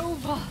can't be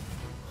over.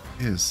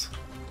 Jeez.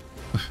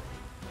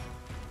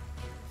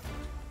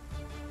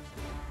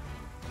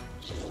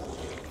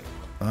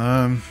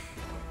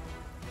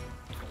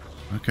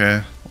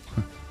 Okay.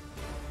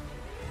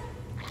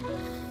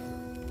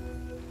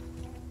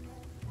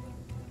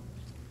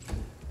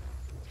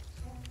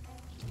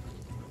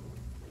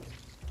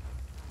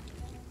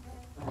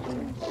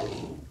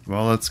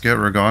 Well, let's get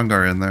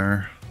Ragongar in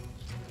there.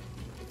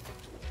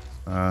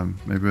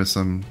 Maybe with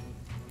some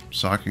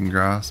shocking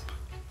grasp.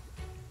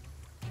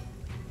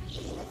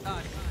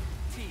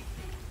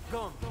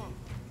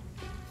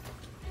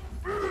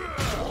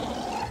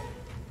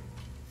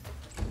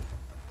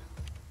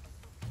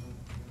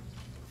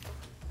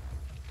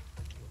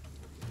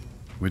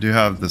 We do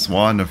have this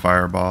wand of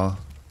fireball.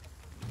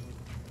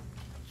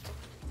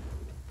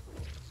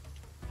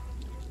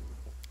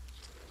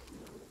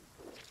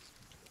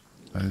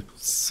 I'd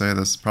say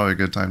this is probably a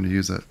good time to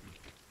use it.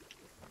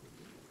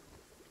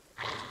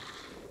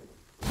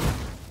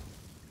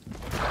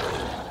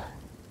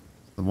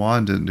 The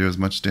wand didn't do as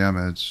much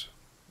damage.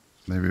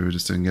 Maybe we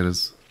just didn't get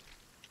as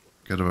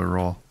good of a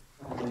roll.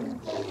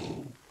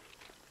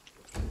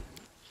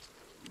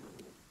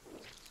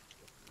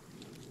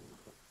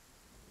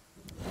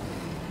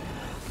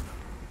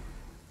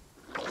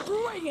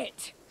 Bring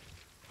it!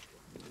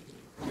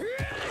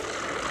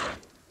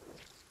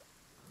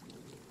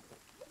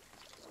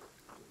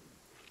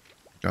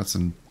 Got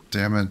some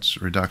damage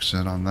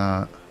reduction on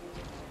that.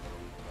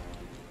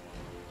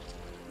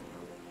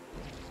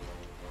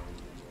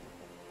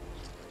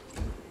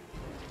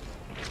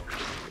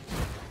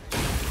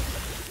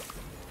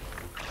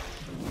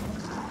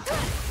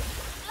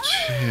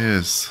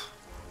 Jeez.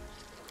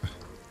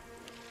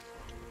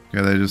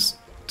 Yeah, they just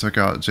took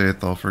out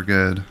Jaethal for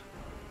good.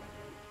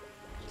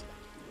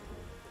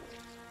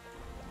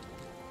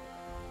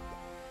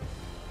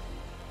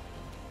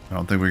 I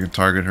don't think we can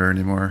target her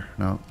anymore.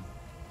 No.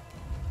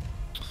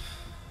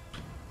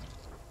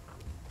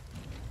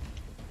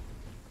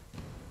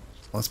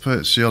 Let's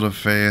put Shield of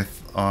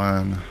Faith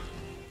on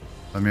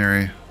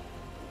Amiri.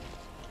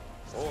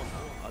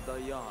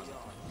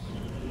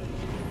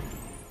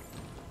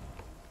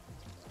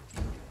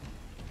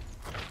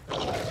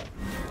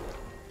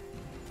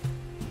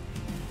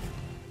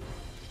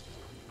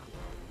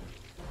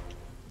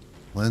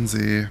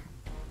 Lindsay.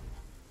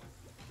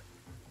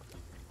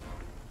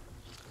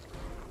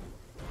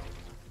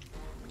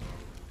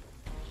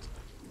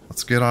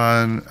 Let's get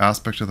on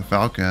Aspect of the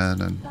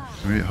Falcon and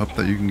we hope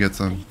that you can get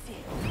some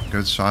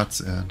good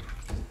shots in.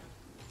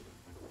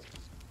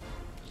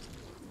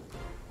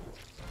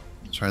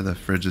 Try the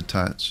Frigid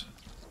Touch.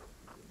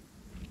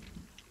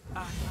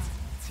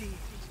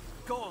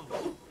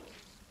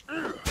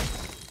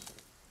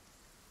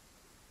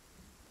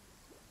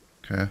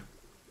 Okay. I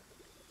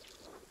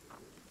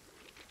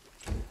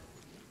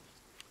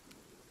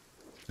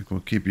think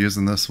we'll keep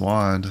using this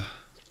wand.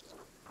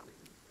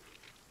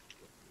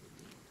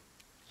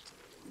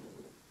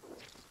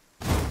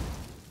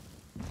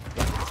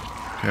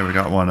 Okay, we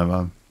got one of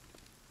them.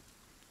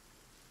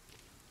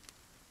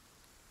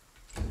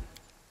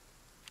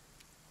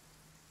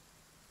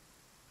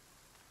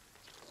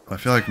 I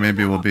feel like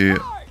maybe we'll be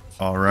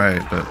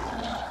alright, but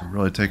we're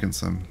really taking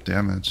some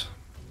damage.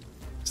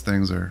 These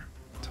things are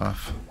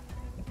tough.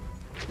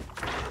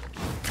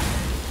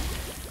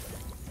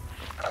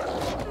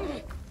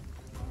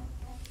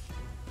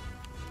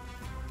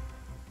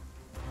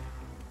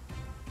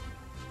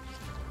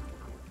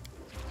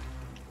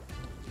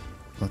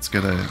 Let's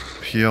get a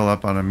heal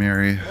up on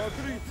Amiri.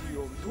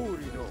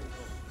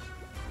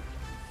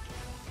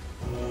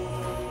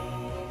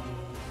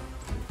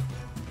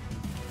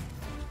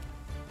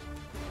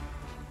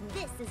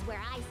 is where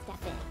I step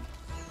in.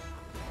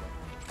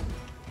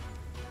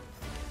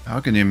 How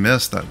can you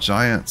miss that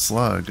giant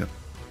slug,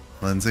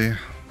 Lindsay?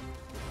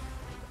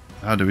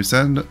 How do we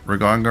send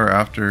Ragongar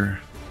after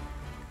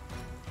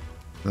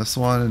this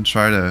one and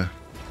try to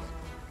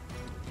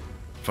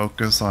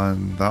focus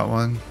on that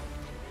one?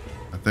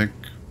 I think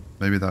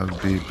maybe that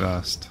would be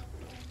best.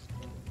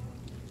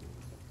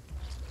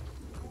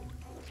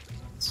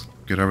 Let's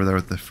get over there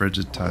with the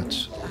frigid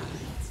touch.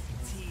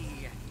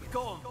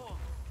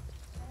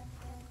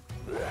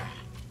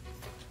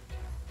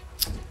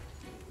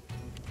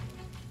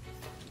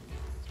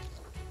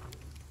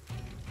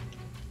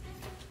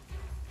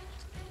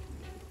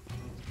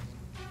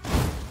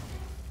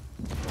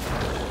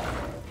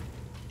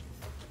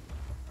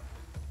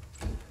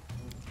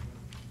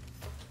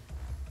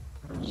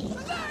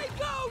 They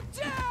go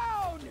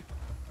down!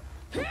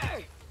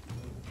 Hey!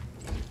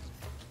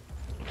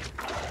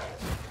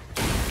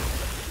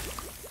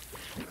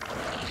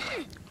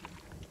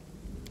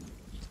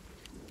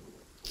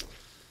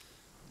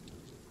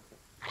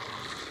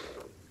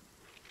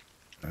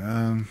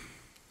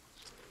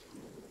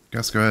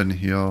 Guess go ahead and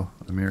heal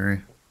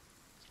Amiri.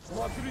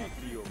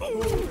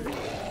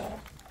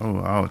 Oh,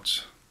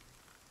 ouch.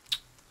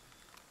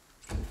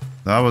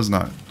 That was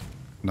not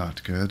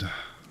good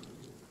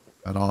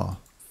at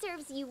all.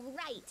 Serves you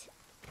right.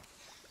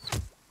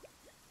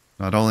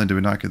 Not only did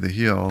we not get the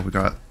heal, we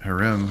got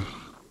Harim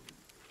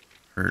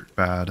hurt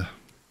bad.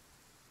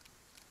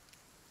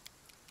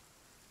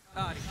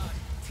 Oh,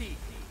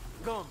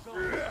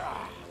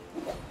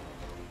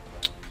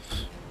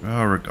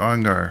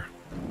 Ragongar.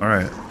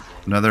 Alright,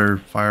 another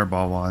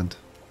fireball wand.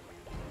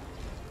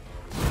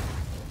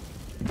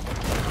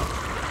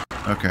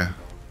 Okay.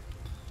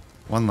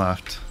 One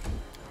left.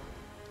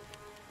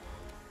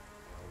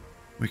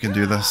 We can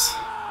do this.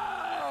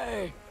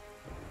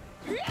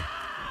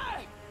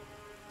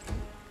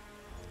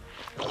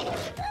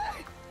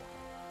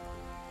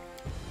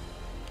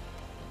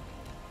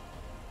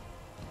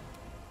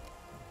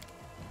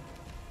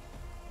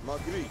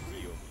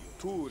 Magritio,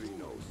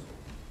 Turinos.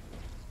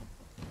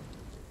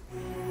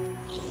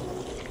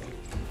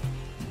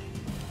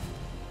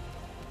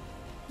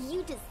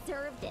 You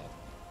deserved it.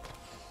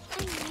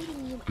 I'm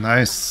reading you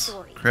Nice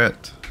story.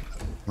 crit,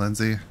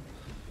 Lindsay.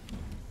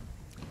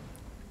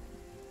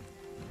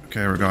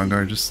 Okay,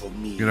 Ragongar, just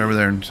get over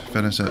there and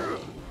finish it.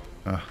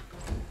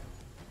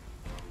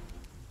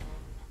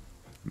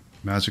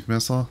 Magic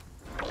missile?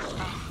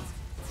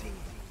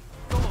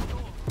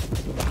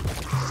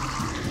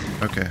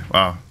 Okay,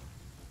 wow.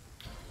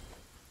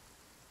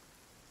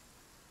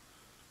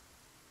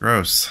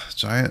 Gross.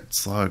 Giant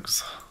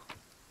slugs.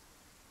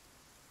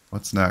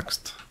 What's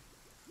next?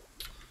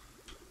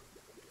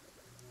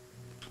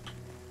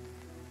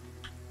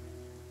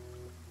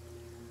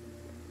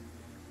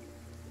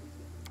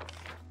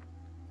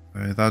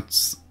 Okay,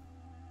 that's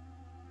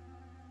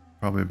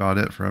probably about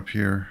it for up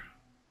here.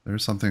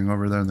 There's something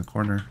over there in the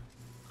corner.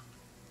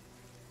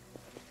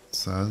 It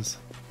says.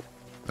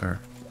 There.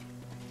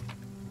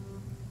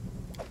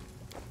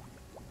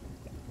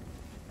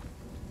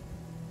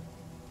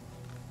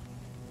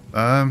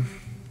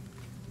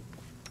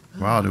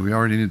 Wow, do we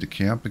already need to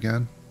camp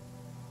again?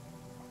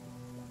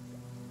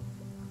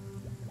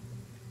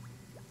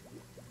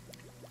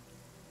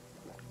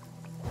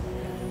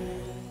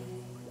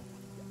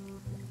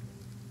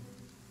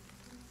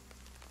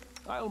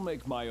 I'll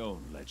make my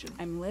own legend.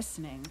 I'm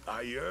listening.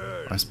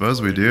 I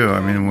suppose we do. I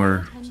mean,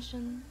 we're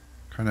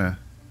kind of...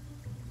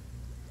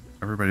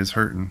 Everybody's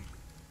hurting.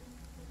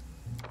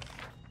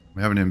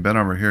 We haven't even been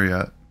over here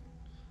yet.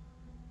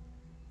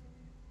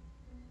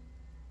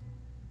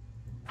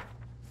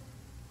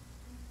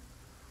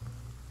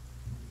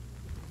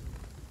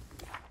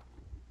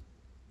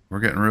 We're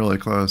getting really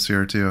close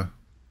here too.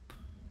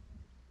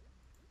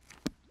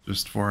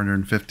 Just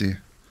 450.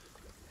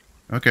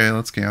 Okay,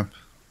 let's camp.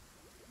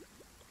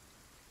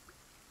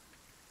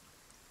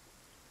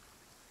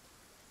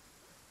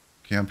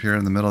 Camp here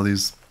in the middle of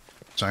these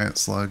giant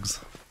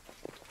slugs.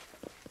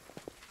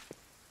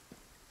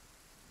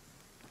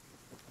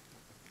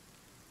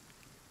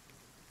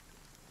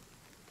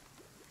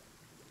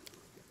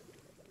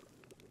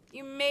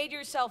 You made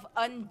yourself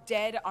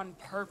undead on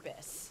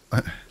purpose.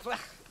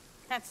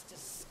 That's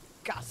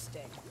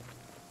disgusting.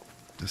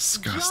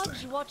 Disgusting.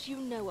 Judge what you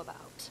know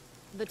about.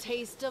 The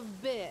taste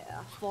of beer,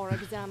 for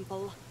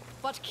example.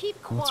 But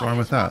keep quiet What's wrong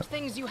with about that?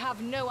 things you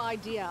have no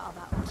idea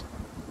about.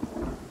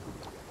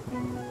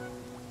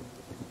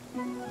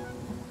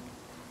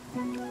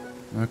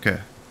 Okay.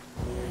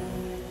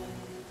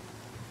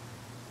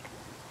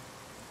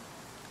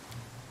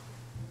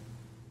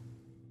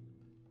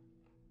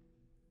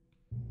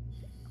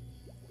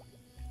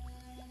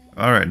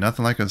 Alright,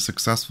 nothing like a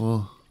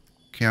successful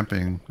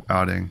camping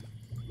outing.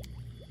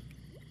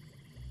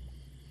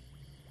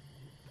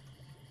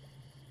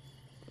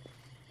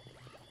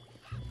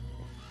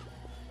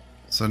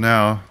 So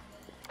now,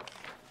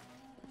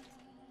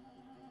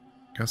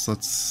 guess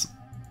let's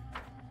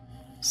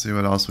see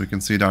what else we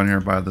can see down here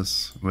by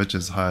this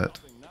witch's hut.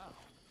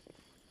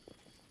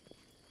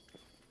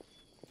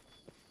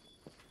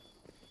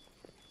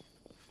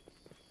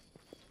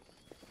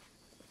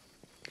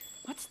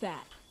 What's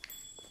that?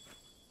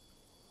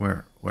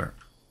 Where?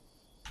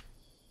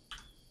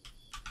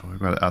 Oh, we've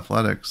got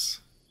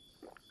athletics.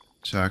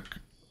 Check.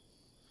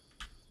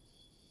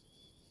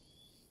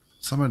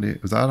 Somebody,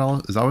 is that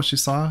all? Is that what she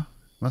saw?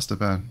 Must have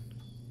been.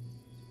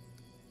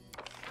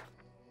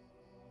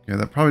 Okay,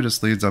 that probably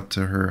just leads up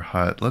to her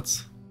hut.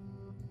 Let's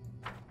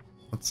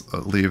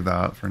leave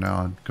that for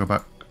now and go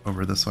back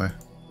over this way.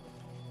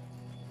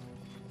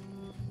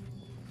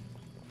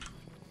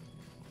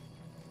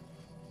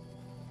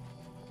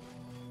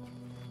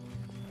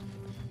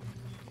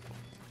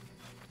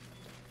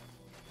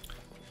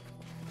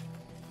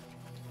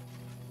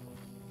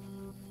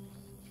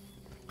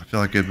 I feel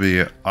like it'd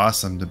be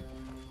awesome to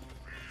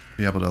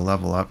be able to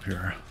level up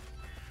here.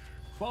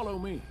 Follow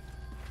me.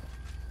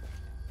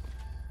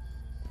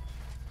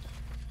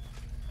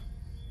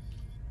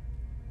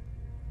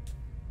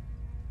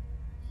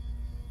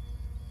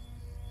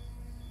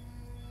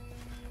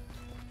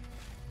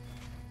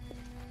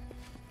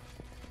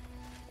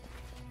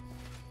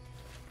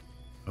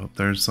 Oh,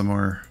 there's some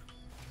more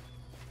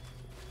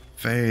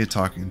Fae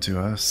talking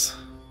to us.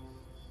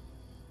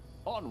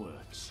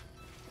 Onwards.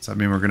 Does that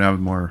mean we're gonna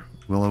have more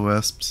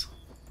will-o-wisps?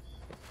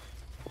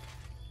 I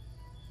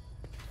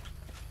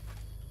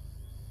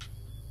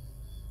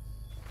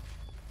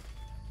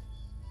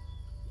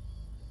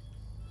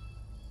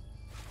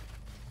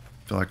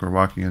feel like we're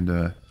walking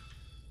into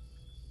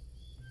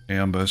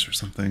ambush or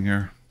something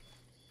here.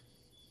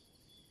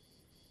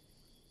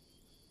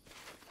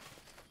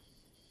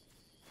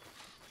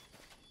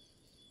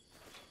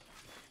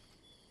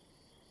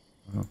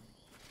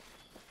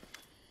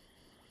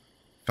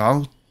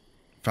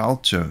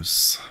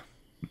 Falchos.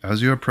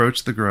 As you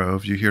approach the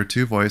grove, you hear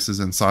two voices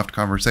in soft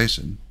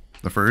conversation.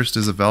 The first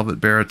is a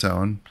velvet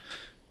baritone,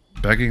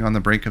 begging on the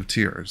brink of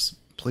tears.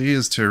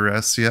 Please,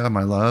 Teresia,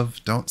 my love,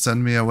 don't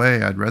send me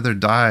away. I'd rather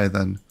die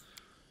than...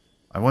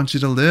 I want you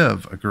to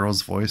live, a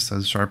girl's voice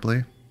says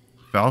sharply.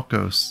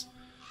 Falcos,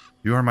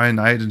 you are my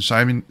knight in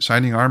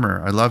shining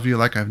armor. I love you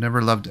like I've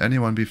never loved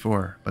anyone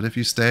before. But if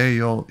you stay,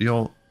 you'll...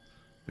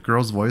 The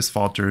girl's voice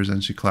falters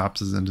and she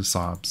collapses into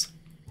sobs.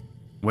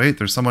 Wait,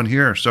 there's someone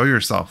here. Show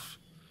yourself.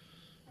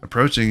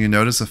 Approaching, you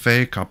notice a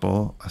Fae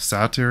couple, a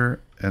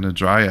satyr and a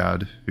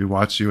dryad, who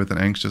watch you with an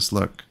anxious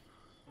look.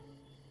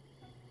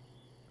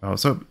 Oh,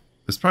 so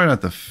it's probably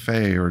not the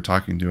Fae who are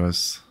talking to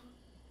us.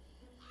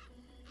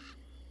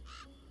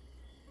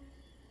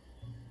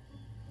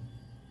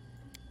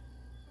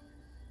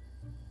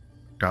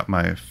 Got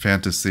my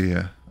fantasy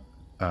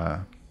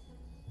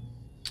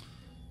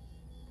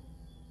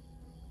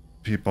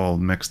people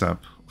mixed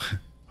up.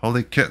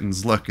 Holy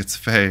kittens, look, it's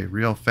Fae.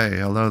 Real Fae.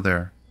 Hello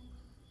there.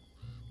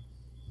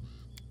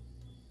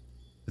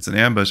 It's an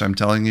ambush, I'm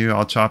telling you.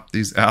 I'll chop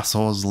these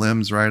assholes'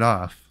 limbs right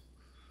off.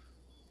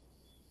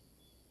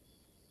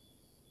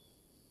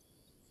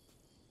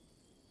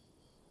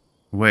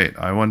 Wait,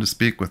 I want to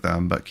speak with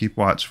them, but keep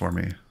watch for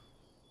me.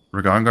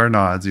 Ragongar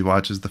nods. He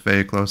watches the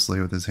Fae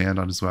closely with his hand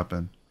on his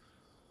weapon.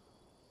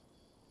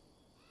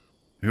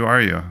 Who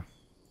are you?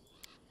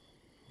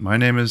 My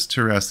name is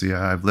Teresia.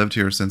 I've lived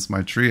here since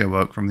my tree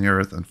awoke from the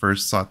earth and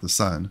first sought the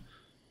sun.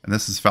 And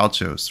this is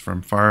Falchos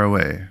from far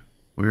away.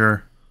 We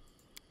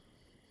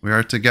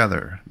are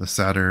together, the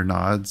satyr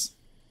nods,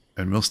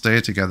 and we'll stay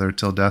together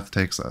till death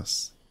takes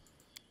us.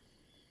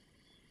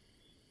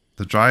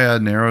 The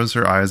dryad narrows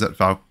her eyes at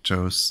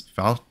Falchos.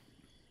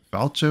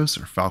 Falchos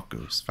or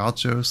Falcos?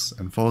 Falchos,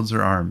 and folds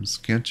her arms.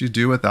 Can't you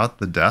do without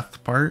the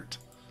death part?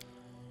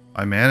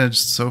 I managed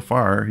so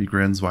far, he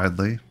grins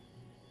widely.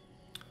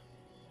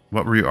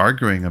 What were you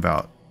arguing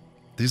about?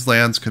 These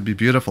lands could be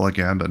beautiful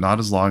again, but not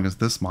as long as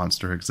this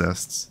monster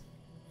exists.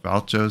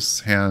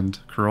 Falchos' hand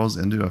curls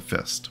into a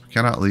fist. We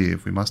cannot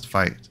leave. We must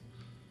fight.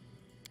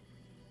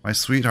 My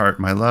sweetheart,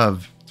 my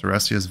love.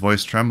 Teresia's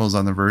voice trembles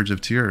on the verge of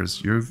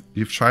tears.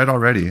 You've tried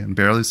already and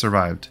barely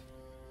survived.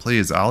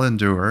 Please, I'll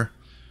endure.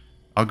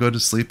 I'll go to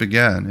sleep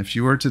again. If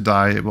you were to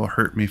die, it will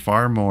hurt me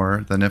far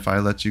more than if I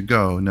let you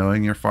go,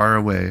 knowing you're far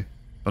away,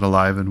 but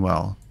alive and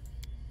well.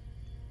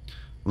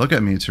 Look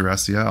at me,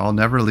 Teresia. I'll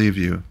never leave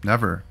you.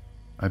 Never.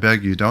 I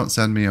beg you, don't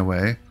send me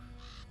away.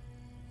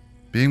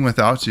 Being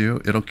without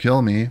you, it'll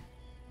kill me,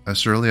 as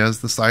surely as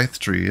the scythe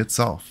tree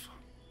itself.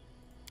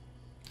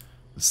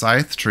 The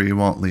scythe tree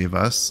won't leave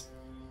us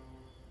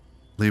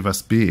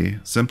be.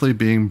 Simply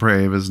being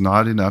brave is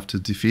not enough to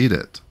defeat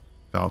it,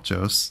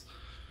 Falchos.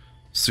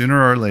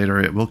 Sooner or later,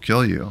 it will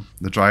kill you.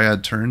 The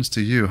dryad turns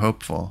to you,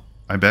 hopeful.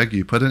 I beg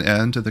you, put an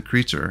end to the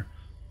creature.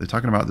 Are they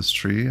talking about this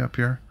tree up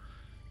here?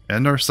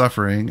 End our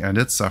suffering, and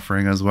its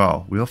suffering as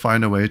well. We'll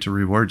find a way to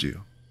reward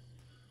you.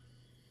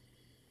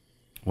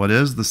 What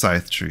is the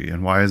scythe tree,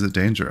 and why is it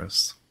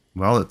dangerous?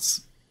 Well,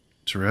 it's...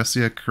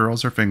 Teresia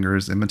curls her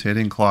fingers,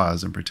 imitating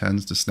claws, and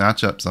pretends to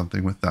snatch up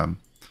something with them.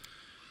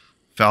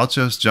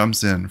 Falchos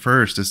jumps in.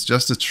 First, it's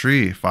just a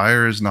tree.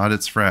 Fire is not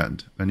its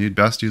friend, and you'd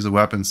best use a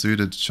weapon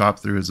suited to chop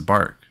through its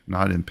bark,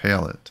 not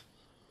impale it.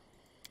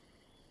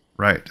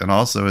 Right, and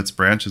also its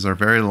branches are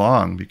very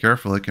long. Be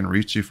careful, it can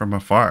reach you from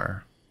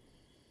afar.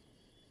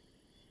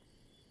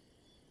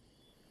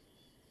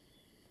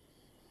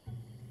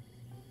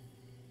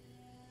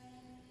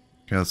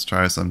 Okay, let's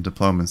try some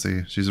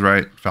diplomacy. She's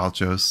right,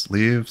 Falchos.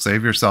 Leave,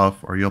 save yourself,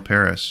 or you'll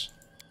perish.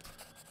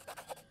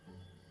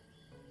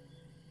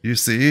 You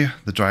see,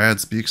 the Dryad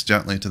speaks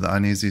gently to the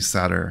uneasy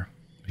satyr.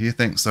 He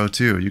thinks so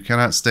too. You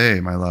cannot stay,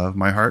 my love.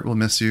 My heart will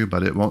miss you,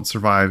 but it won't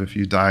survive if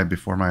you die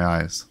before my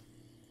eyes.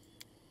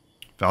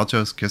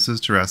 Falchos kisses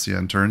Teresia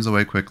and turns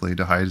away quickly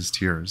to hide his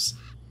tears.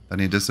 Then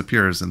he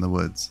disappears in the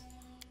woods.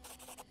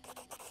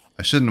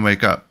 I shouldn't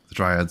wake up, the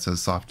Dryad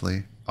says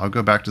softly. I'll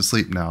go back to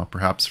sleep now,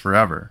 perhaps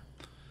forever.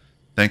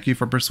 Thank you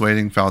for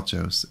persuading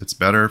Falchos. It's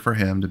better for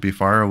him to be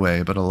far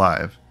away but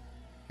alive.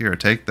 Here,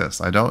 take this.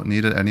 I don't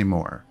need it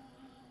anymore.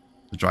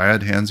 The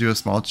Dryad hands you a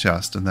small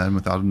chest and then,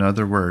 without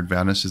another word,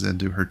 vanishes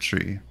into her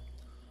tree.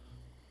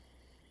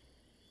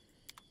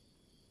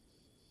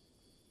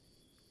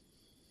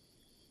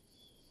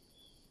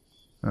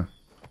 Huh.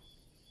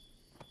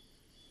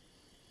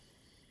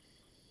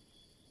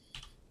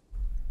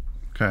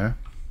 Okay.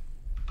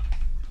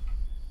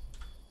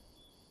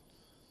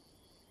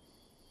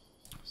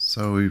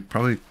 So we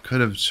probably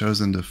could have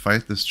chosen to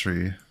fight this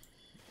tree.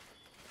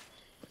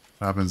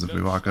 What happens if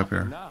we walk up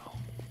here?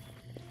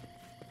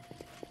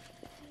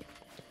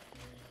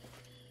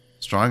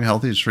 Strong,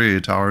 healthy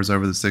tree towers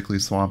over the sickly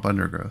swamp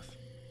undergrowth.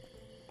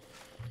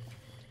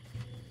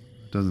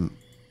 Doesn't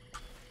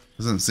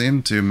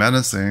seem too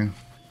menacing.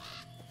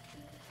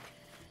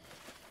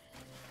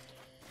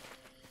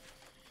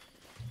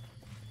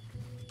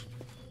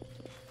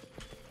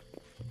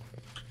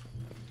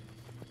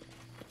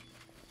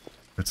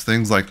 It's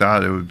things like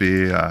that. It would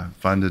be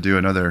fun to do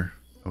another.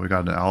 Oh, we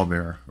got an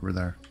owlbear over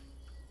there.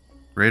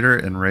 Greater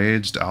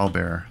enraged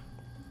owlbear.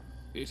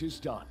 It is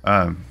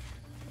done.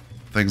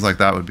 Things like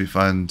that would be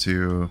fun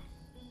to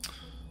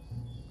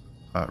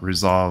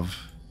resolve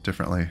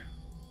differently.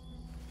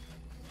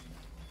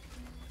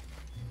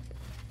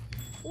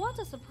 What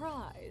a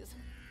surprise.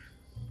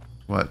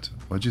 What?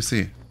 What'd you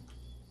see?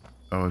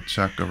 Oh, a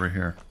check over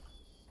here.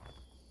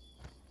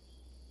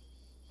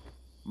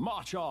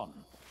 March on.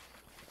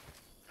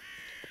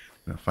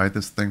 Gonna fight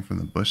this thing from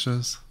the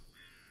bushes?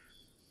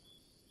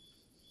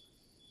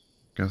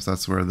 Guess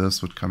that's where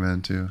this would come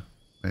into,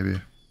 maybe.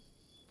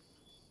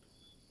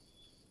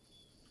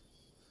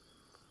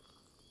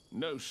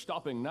 No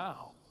stopping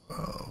now.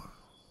 Oh.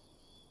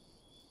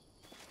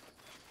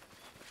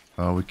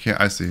 Oh, we can't.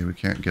 I see. We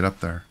can't get up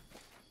there.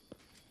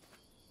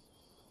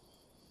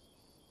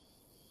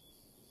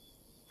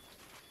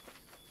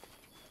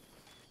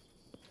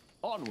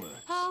 Onward.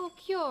 How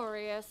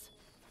curious.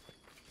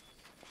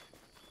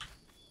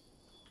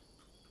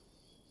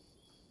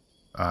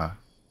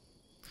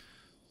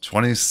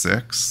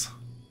 26?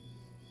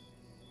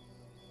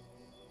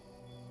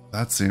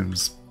 That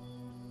seems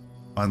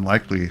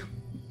unlikely.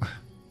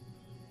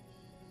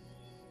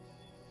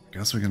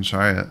 Guess we can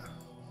try it.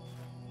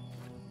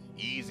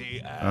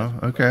 Easy as.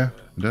 Oh, okay.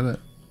 We did it.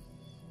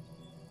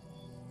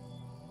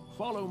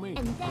 Follow me.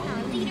 And then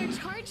our leader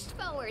charged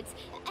forwards.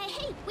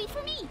 Hey, wait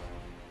for me.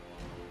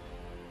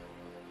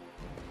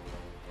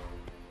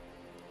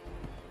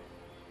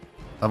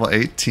 Level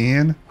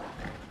 18?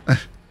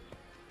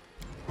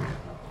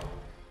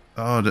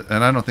 Oh,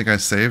 and I don't think I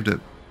saved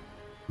it.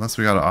 Unless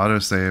we got an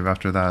autosave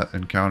after that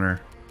encounter.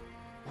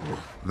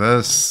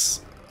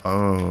 This...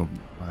 Oh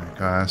my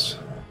gosh.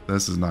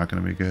 This is not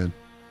going to be good.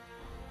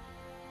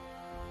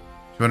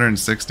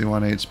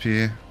 261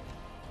 HP.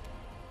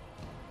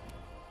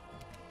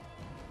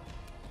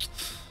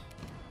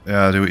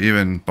 Yeah, do we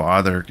even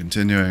bother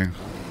continuing?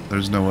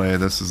 There's no way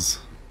this is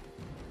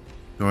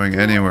going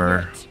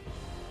anywhere.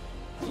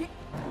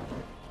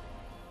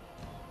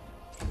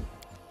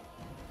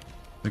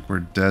 I think we're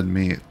dead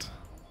meat.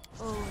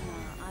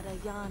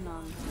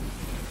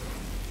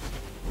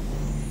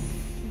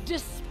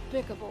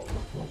 Despicable.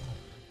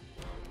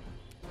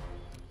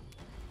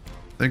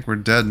 I think we're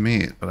dead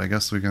meat, but I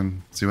guess we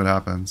can see what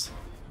happens.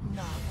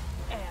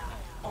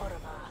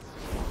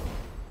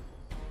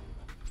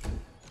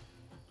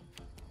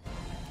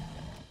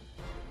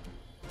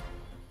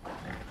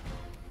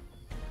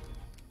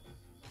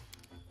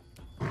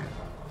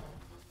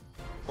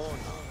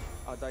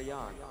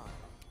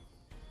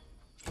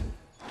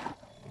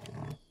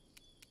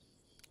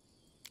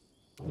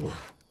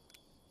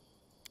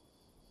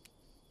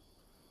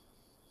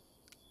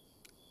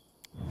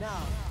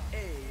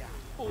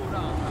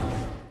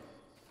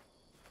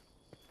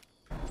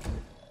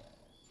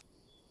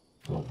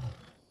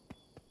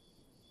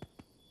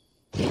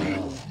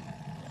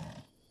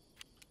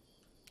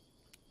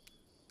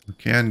 We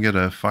can get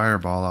a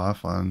fireball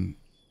off on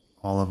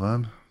all of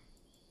them.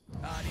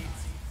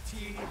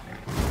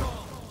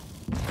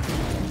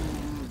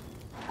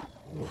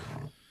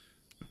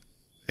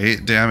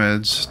 8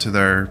 damage to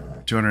their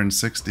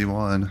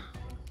 261.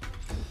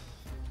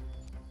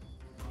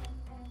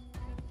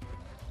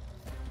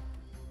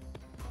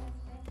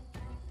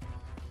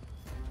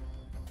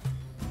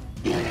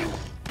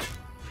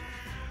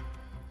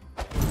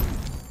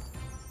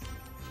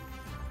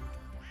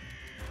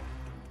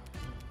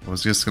 I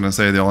was just gonna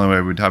say the only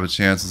way we'd have a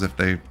chance is if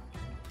they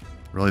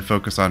really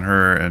focus on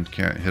her and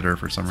can't hit her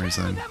for some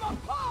reason.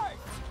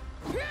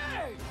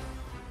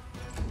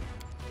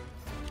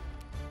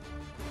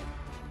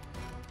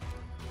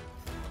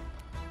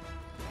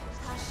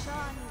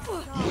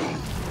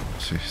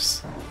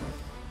 Jeez.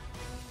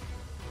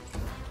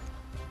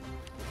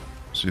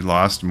 She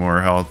lost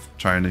more health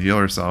trying to heal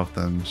herself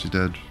than she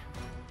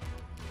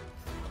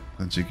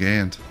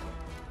gained.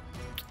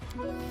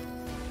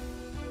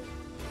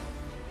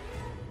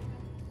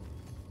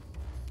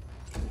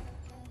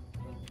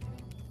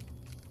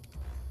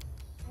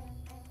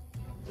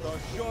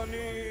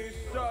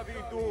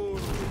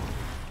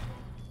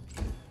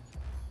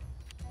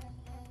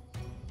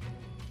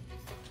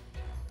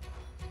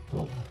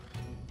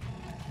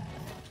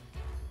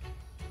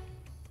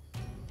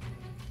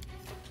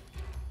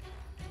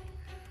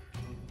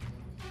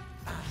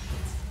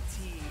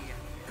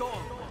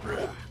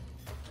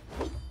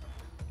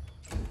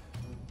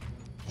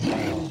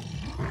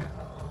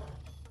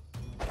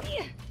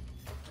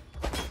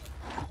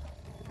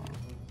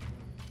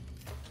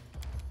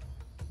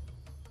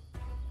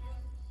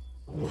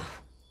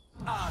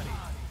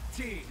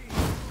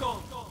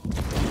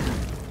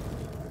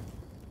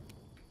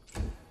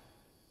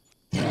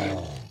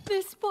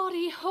 This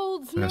body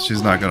holds Yeah, no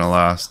she's not gonna grace.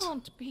 last.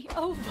 Can't be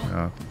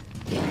over.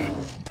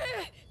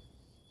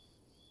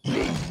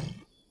 Yeah.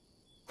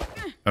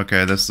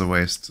 Okay, this is a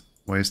waste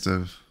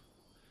of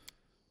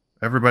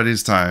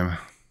everybody's time.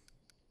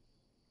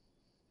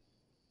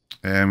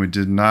 And we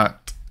did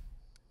not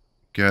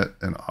get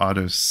an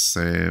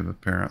autosave,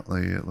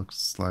 apparently. It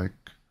looks like...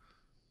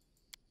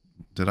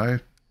 Did I?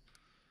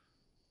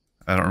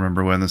 I don't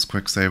remember when this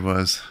quick save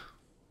was.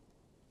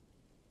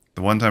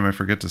 The one time I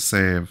forget to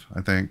save,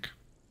 I think.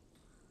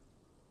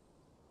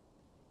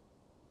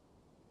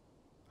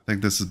 I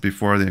think this is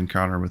before the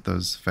encounter with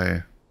those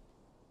Fae.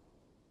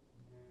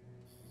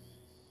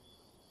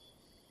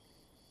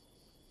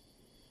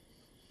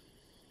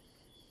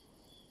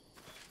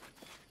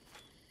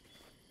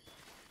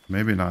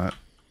 Maybe not.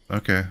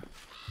 Okay.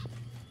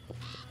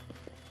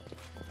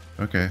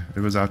 Okay, it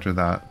was after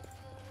that.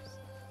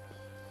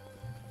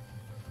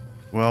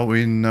 Well,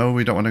 we know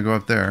we don't want to go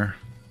up there.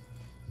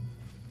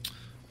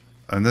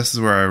 And this is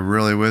where I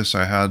really wish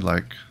I had,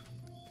 like,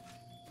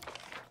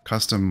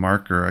 custom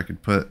marker I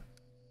could put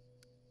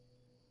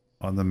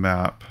on the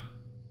map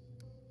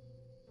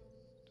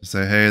to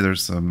say, hey,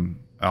 there's some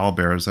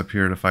owlbears up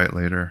here to fight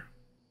later.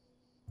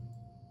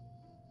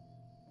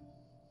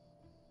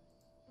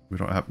 We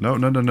don't have... No.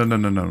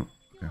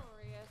 Okay.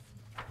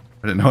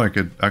 I didn't know I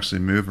could actually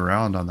move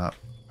around on that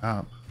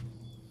map.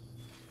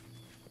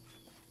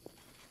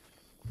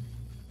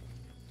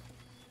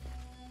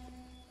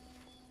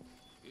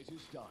 It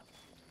is done.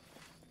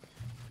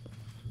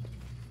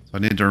 So I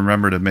need to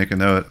remember to make a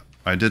note.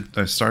 I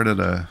started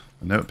a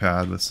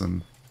notepad with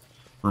some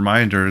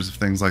reminders of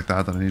things like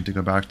that I need to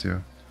go back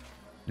to.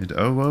 Need to...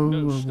 Oh, whoa,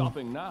 No whoa, whoa.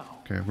 stopping now.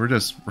 Okay, we're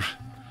just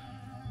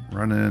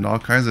running into all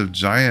kinds of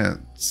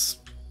giants.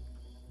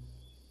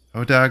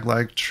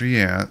 Odag-like tree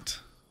ant.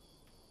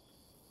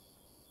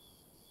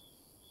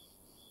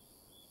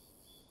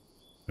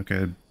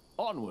 Okay,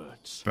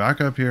 Onwards. back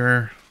up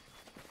here.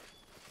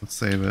 Let's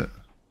save it.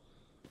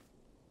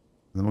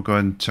 Then we'll go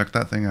ahead and check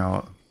that thing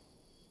out.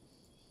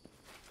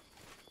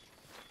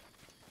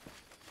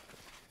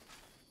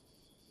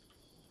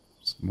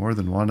 There's more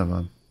than one of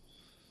them.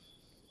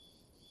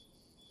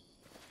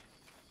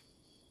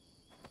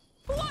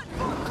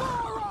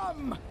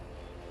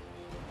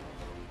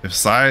 If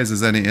size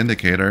is any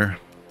indicator,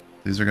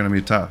 these are going to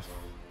be tough.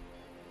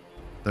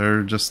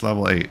 They're just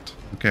level 8.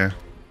 Okay.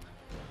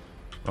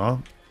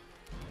 Well,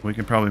 we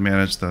can probably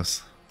manage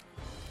this.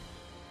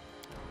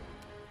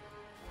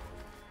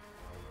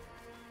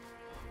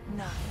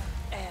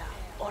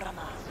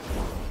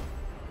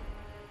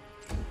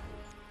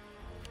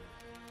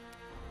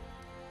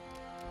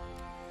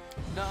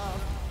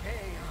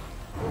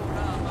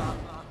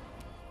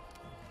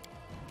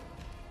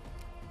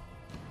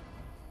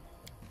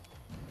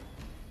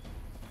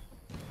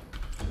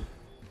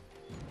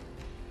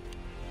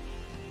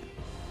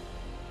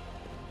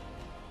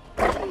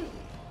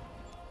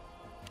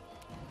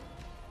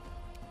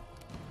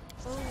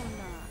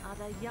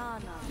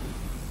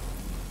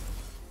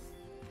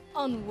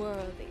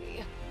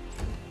 Unworthy.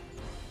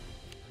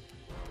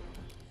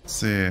 Let's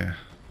see. How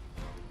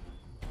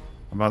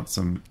about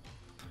some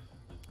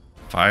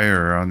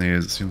fire on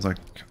these? It seems like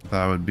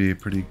that would be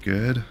pretty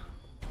good.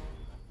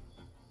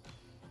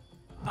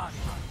 Not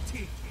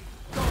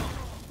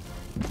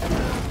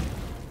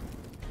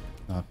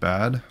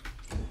bad.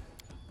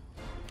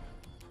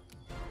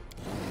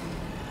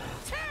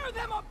 Tear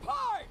them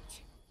apart!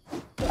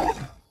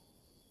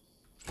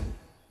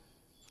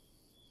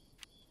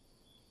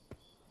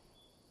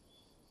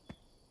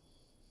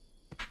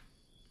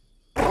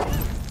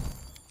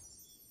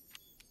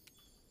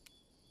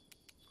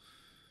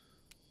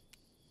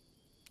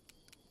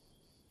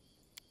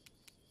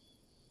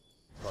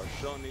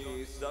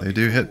 They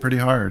do hit pretty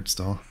hard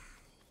still.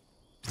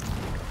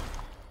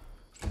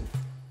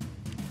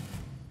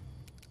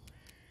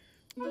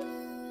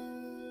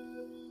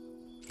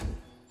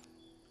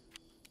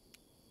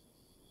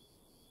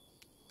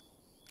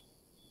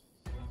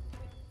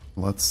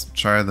 Let's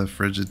try the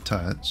frigid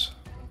touch.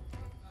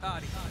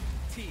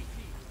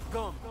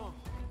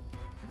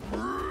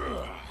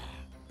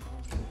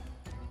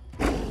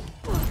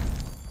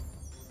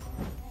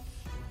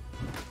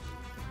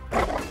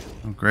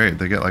 great.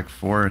 They get like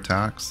 4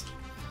 attacks.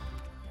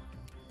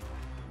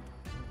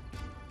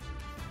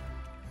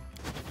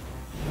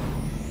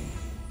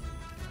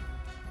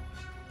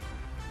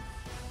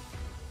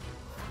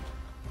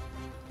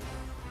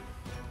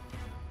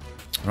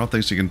 I don't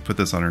think she can put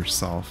this on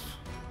herself,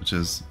 which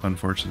is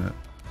unfortunate.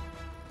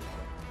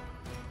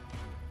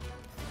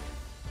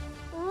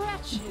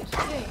 Wretched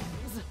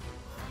things.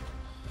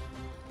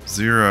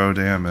 0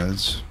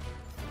 damage.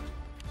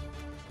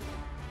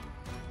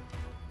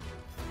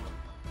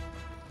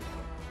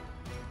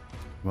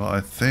 Well,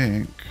 I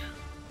think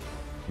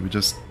we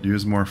just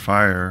use more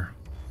fire.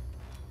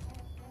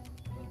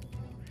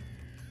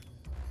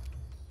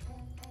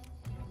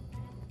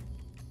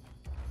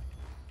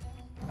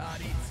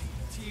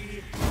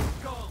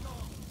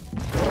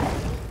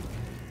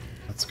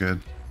 That's good.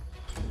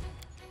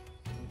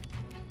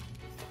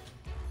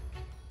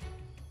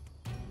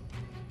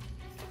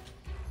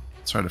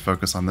 Let's try to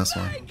focus on this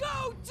one.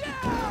 Go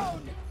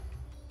down!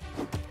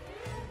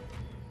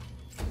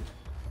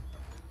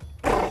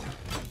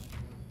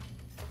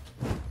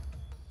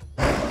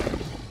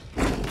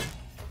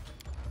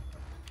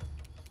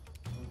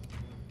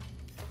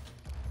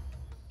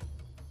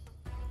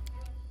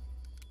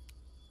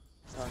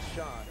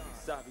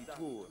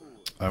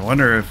 I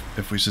wonder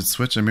if we should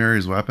switch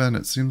Amiri's weapon.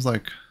 It seems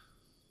like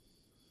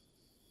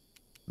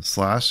the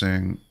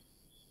slashing...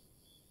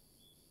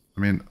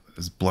 I mean,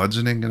 is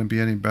bludgeoning going to be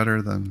any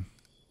better than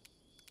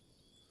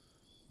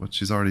what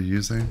she's already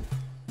using?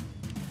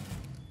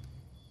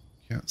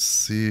 Can't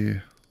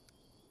see.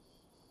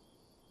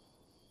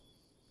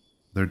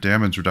 Their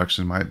damage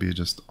reduction might be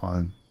just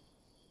on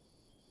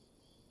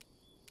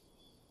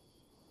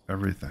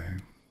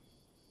everything.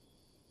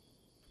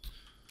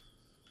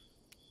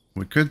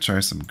 We could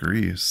try some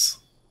grease.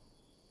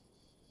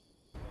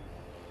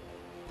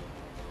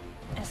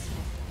 Yes.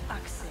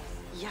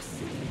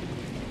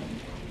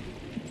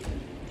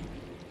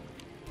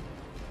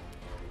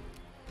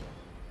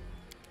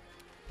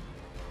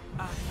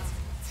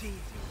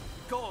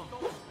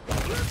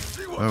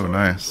 Oh,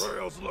 nice.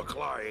 Trails look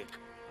like.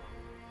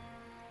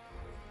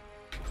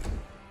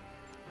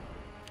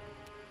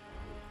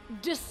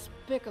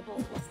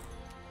 Despicable.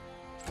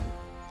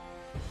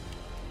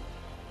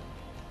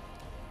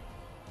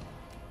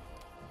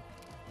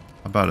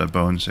 How about a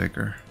bone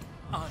shaker?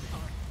 I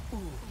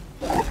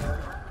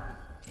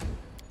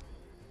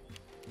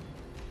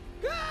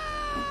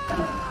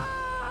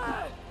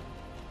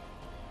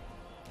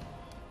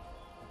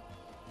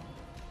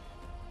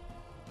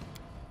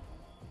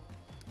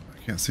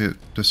can't see it.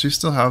 Does she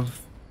still have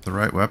the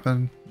right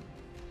weapon?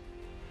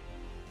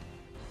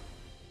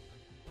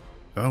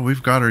 Oh,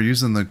 we've got her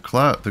using the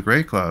club, the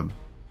Grey Club.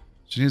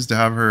 She needs to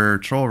have her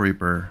Troll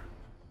Reaper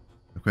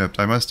equipped.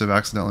 I must have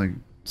accidentally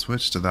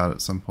switched to that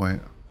at some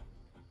point.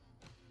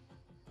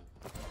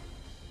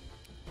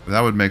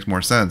 That would make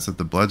more sense if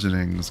the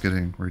bludgeoning is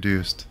getting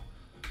reduced.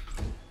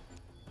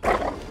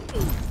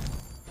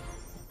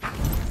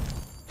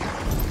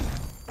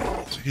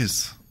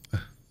 Jeez.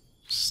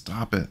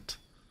 Stop it.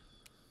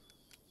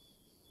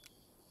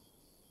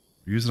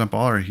 We're using up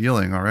all our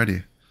healing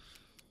already.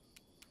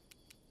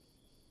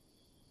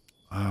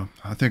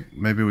 I think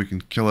maybe we can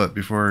kill it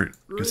before it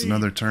gets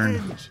another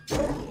turn.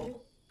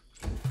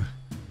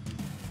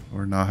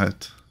 Or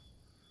not.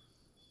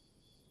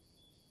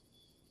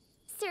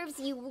 Serves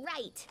you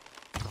right.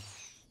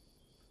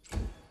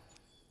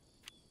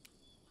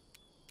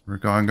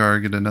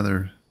 Ragongar get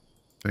another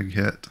big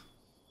hit.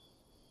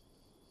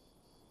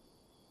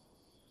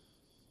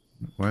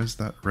 Why is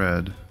that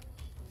red?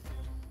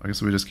 I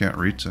guess we just can't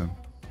reach him.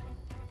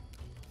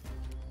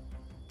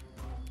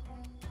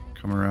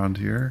 Come around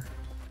here.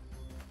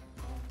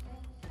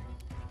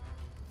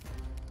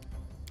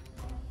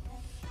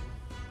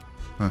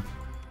 Huh.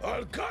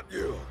 I'll cut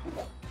you.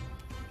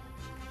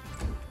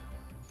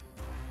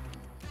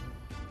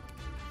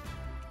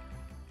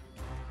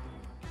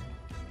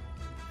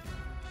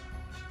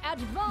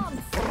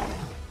 Advance.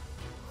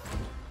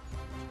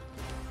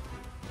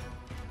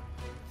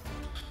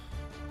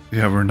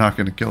 Yeah, we're not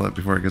going to kill it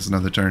before it gets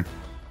another turn.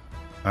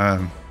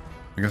 I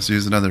guess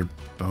use another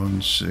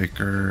bone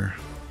shaker.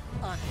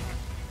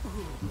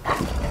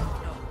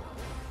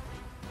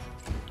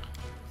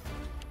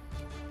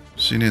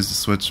 She needs to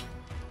switch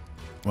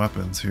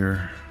weapons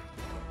here.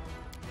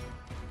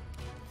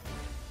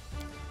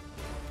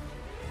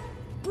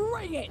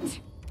 Bring it!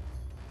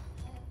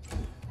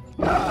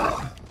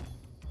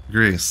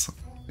 Grease.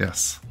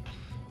 Yes.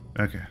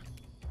 Okay.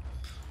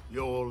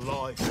 Your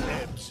life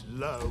ebbs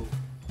low.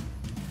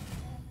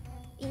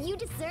 You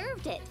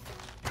deserved it.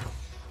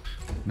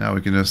 Now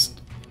we can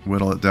just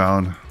whittle it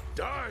down.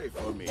 Die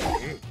for me.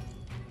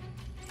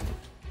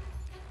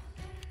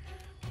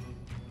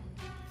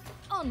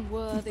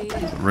 Unworthy.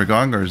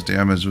 Ragongar's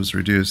damage was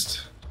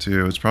reduced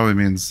too, which probably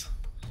means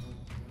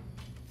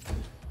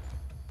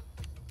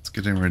it's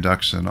getting a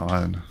reduction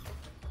on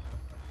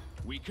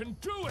We can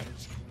do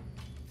it.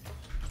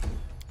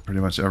 pretty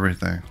much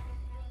everything.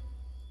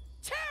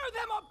 Tear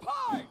them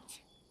apart!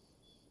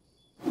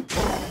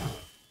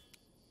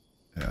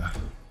 Yeah.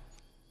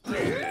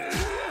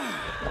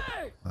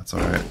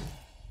 It's alright.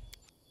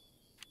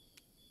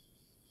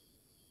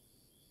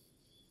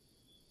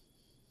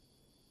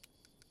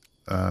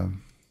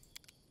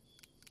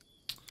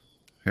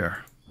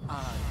 Here.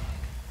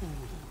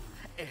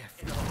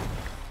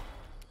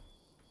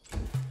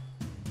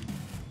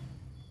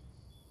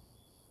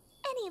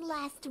 Any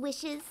last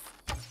wishes?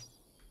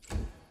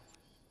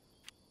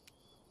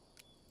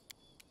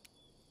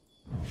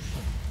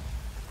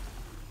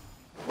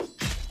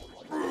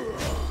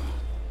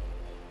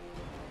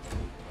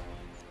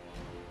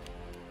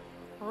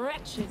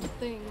 Wretched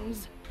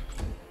things.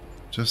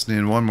 Just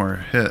need one more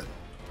hit.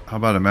 How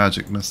about a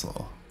magic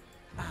missile?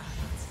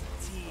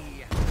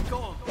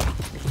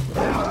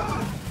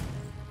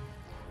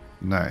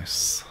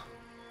 Nice.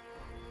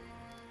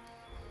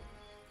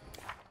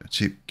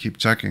 Keep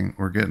checking.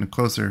 We're getting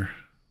closer.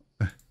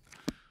 I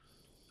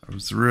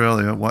was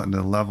really wanting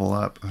to level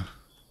up.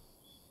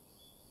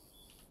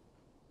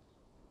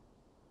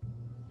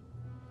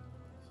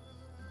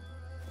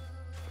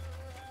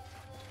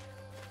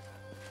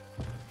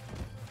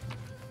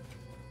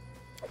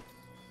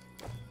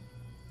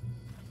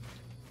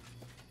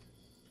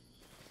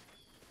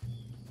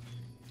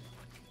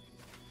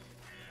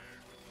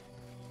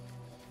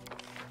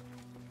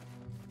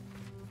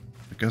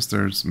 I guess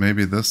there's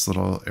maybe this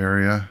little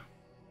area.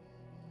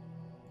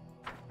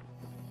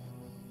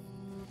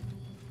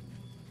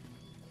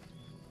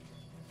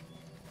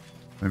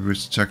 Maybe we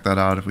should check that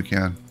out if we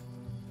can.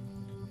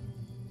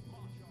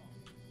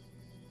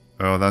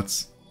 Oh,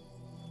 what's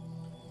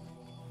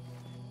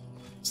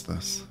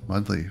this?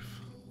 Mudleaf.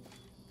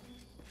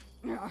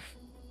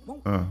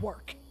 Won't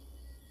work.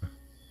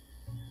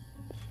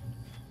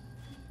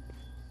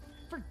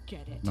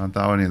 Forget it. Not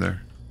that one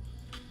either.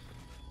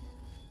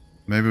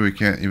 Maybe we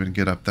can't even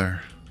get up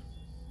there.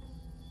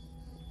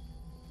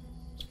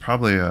 It's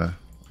probably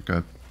like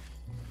a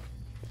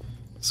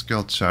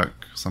skill check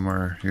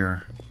somewhere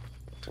here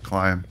to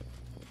climb.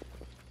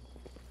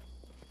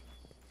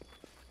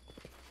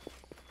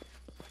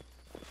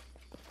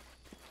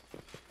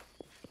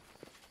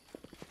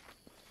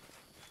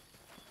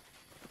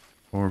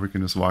 Or we can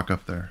just walk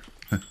up there.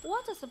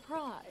 What a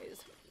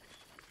surprise.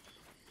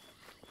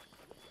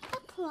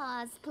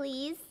 Applause,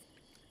 please.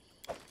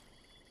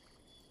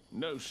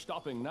 No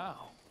stopping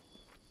now.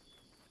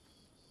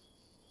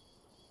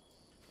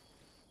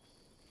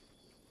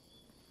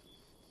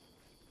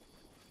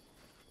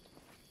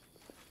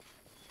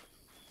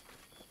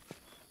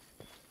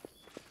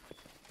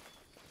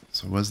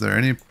 So was there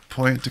any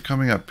point to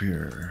coming up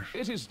here?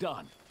 It is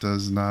done.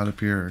 Does not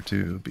appear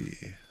to be.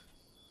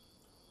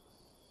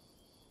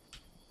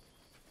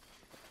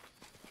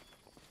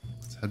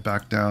 Let's head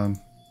back down.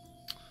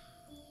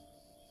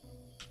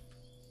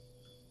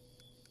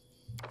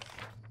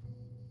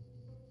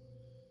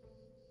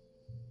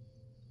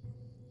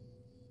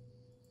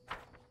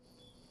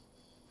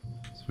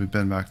 So we've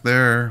been back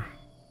there.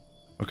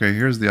 Okay,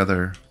 here's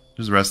the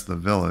rest of the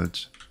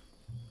village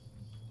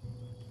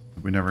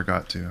that we never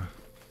got to.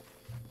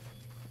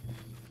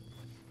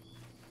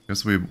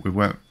 Guess we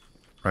went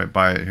right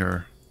by it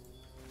here.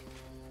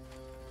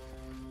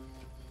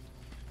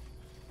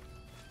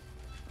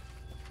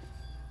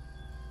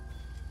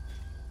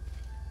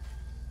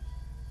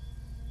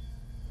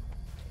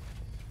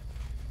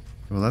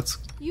 Well, let's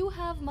You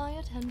have my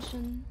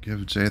attention.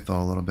 give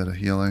Jathal a little bit of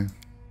healing.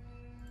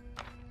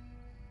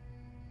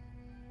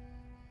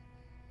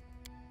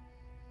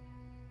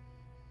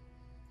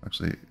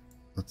 Actually,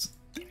 let's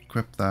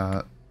equip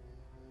that.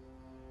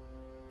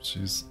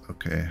 She's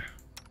okay.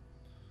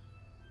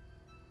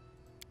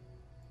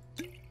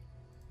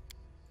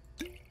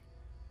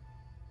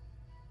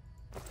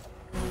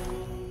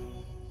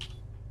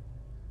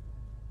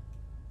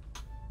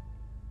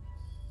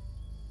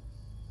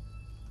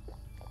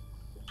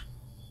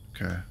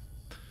 Okay.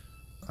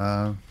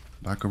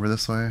 Back over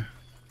this way.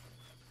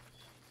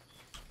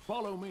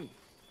 Follow me.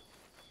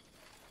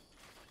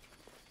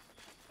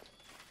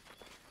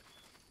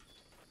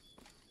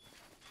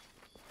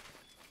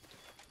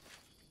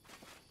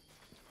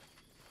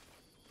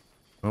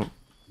 Oh,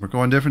 we're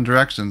going different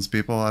directions,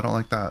 people. I don't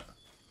like that.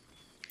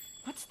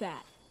 What's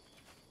that?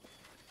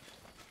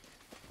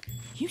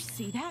 You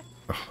see that?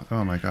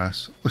 Oh my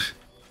gosh.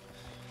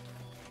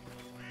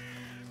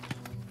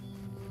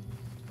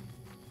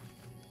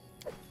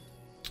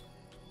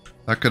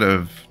 That could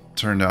have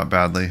turned out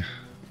badly.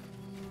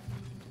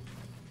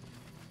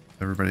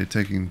 Everybody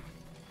taking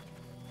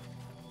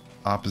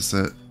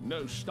opposite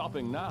No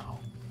stopping now.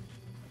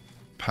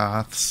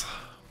 paths.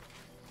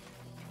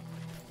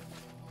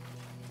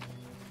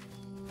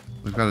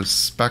 We've got a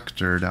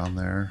specter down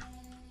there.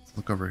 Let's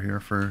look over here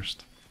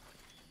first.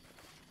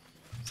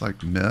 It's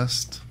like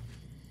mist.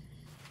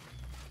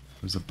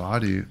 There's a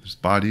body. There's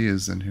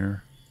bodies in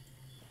here.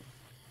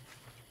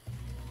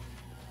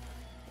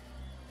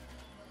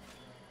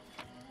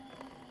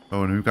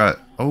 Oh, and we've got...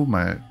 Oh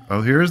my...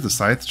 Oh, here's the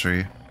scythe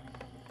tree.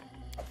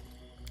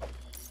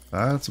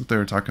 That's what they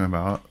were talking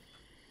about.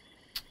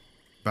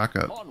 Back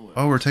up. Onward.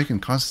 Oh, we're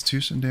taking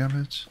constitution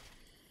damage?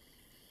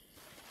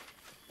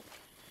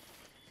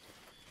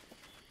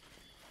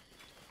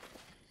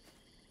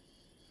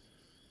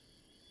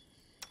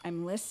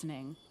 I'm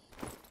listening.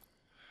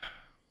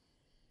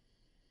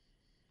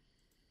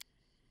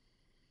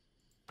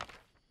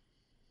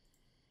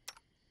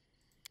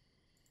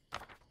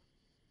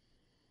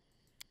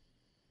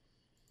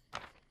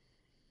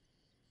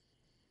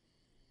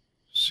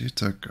 She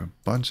took a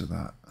bunch of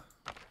that.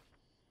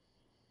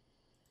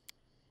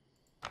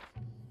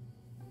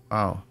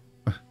 Wow.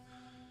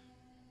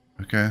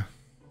 Okay.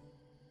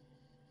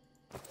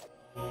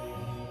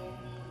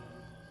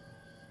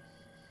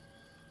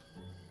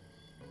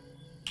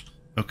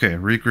 Okay,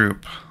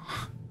 regroup.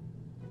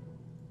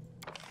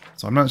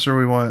 So I'm not sure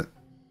we want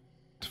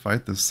to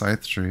fight this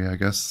scythe tree, I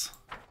guess.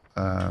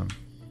 How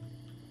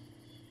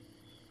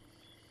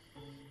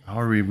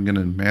are we even going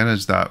to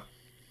manage that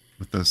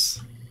with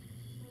this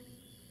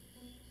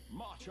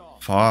March on.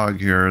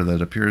 fog here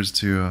that appears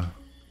to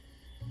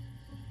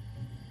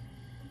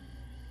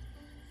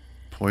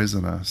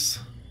poison us?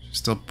 She's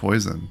still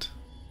poisoned.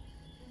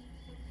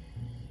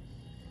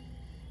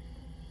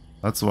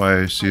 That's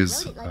why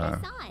she's... I wrote it like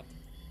I saw it.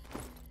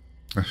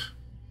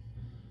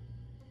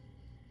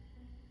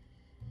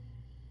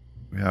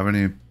 We have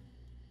any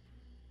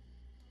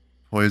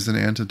poison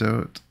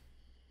antidote?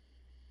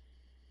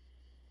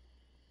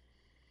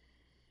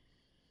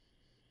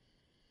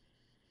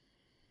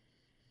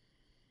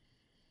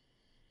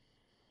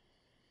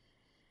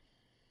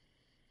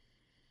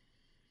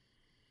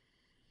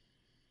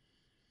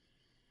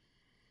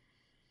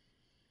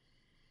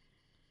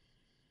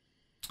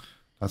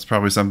 That's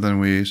probably something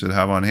we should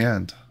have on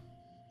hand.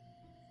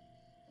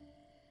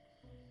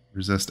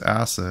 Resist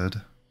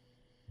acid.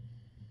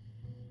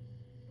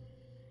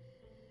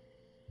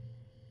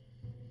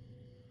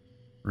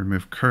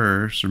 Remove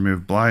curse,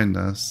 remove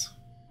blindness.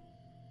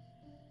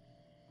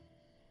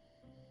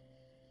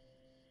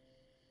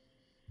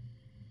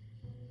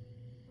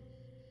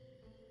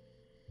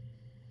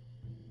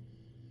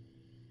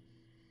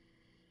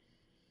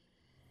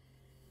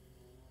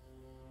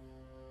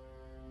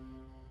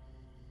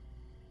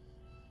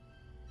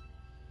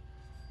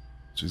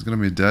 She's gonna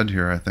be dead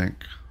here, I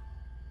think,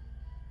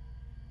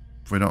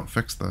 if we don't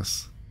fix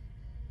this.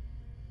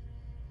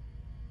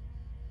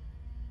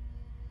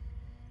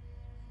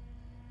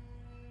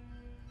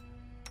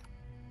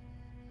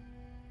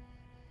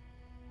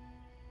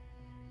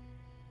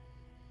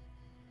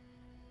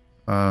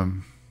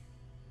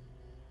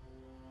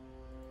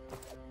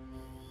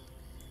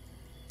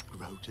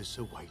 Rotus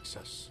awaits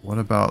us. What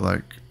about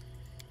like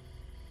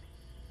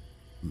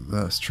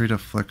the street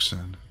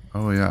affliction?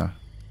 Oh yeah.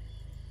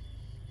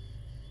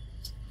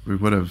 We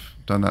would have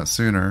done that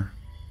sooner.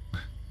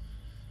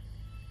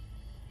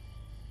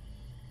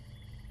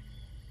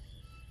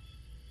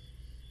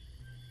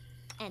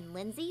 And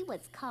Lindsay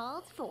was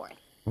called forth.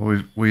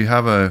 Well, we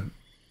have a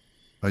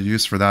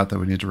use for that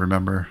we need to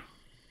remember.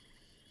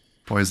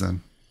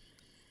 Poison.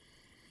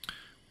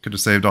 Could have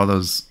saved all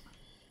those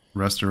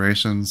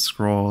restoration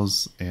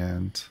scrolls,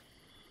 and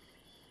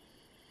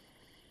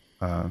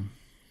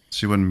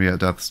she wouldn't be at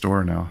death's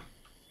door now.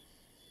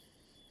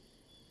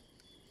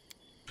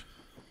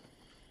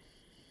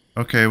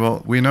 Okay,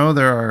 well, we know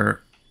there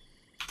are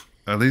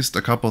at least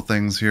a couple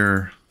things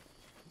here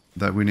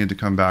that we need to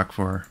come back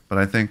for, but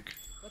I think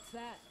What's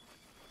that?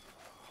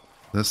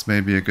 this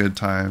may be a good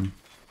time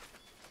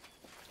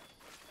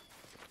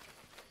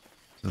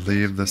to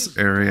leave this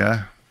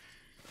area.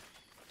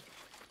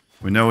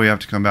 We know we have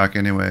to come back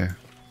anyway.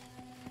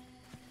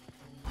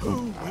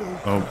 Who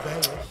will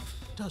prevail?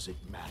 Does it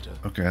matter?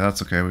 Okay,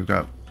 that's okay. We've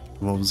got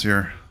wolves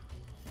here.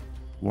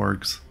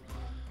 Wargs.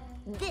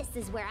 This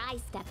is where I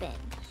step in.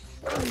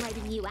 I'm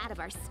writing you out of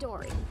our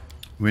story.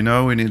 We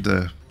know we need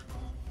to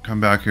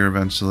come back here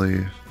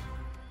eventually.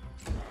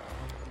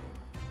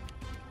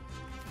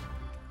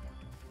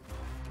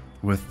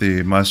 With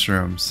the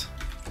mushrooms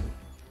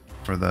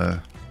for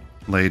the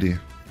lady.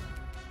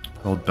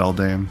 Old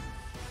beldame.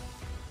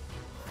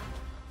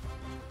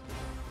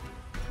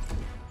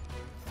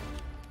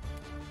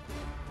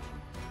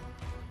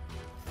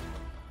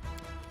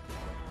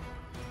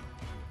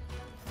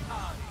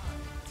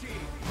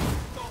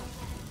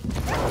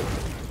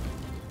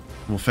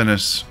 We'll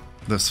finish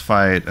this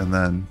fight and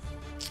then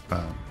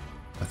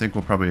I think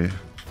we'll probably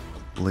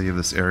leave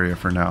this area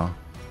for now.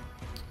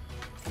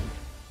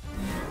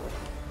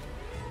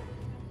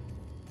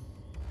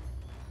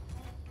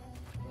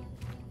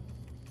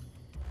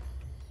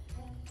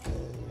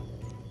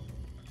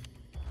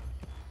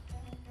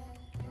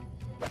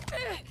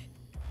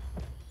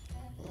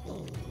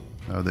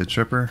 Oh, they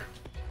trip her?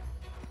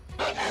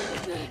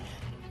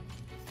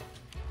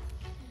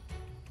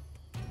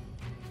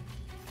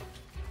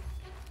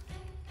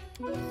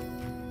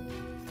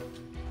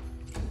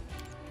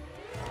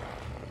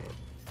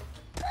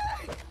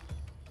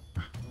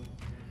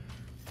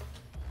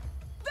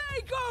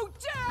 They go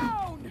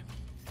down!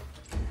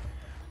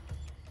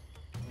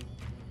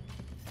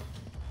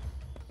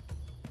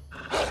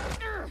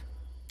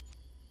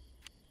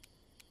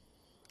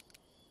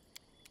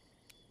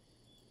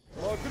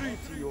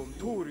 Magritium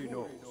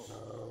Turino.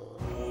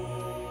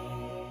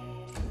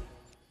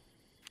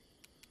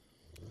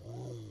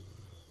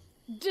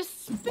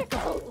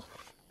 Despicable!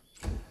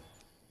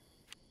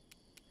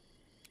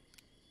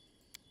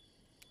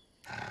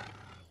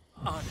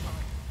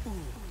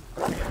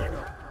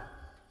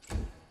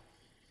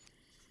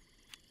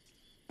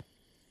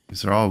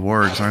 These are all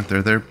wargs, aren't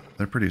they?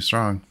 They're pretty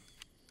strong.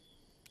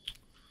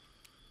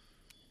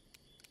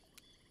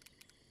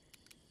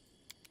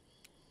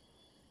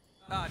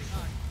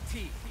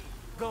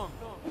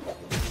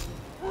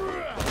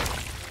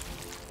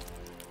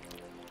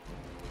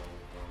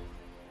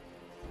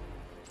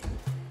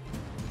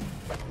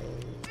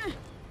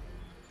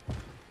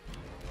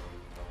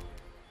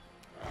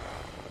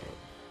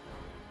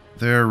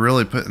 They're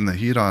really putting the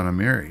heat on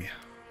Amiri.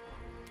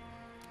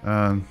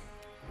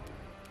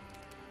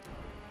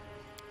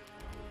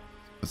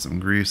 Put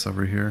some grease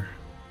over here.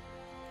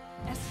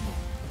 Yes.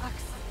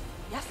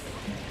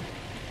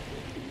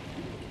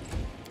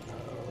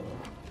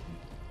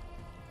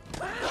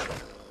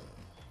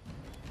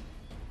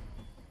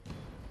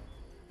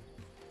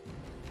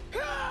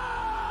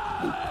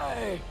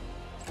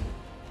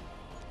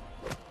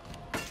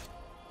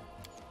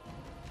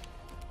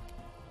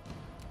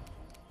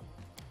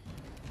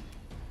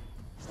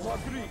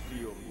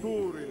 Magritium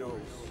Durinos.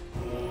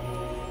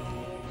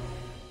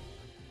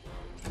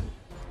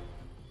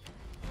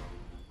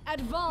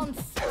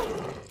 Advance!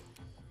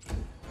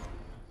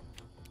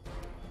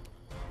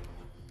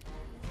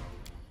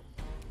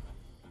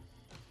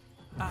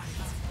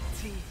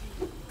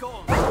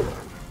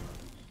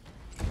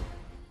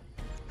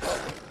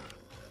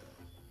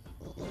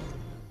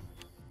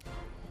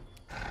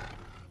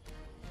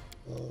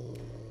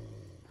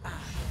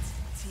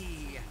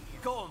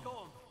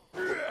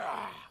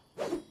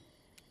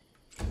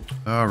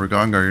 Oh,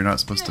 Ragongar, you're not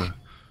supposed to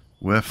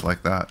whiff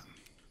like that.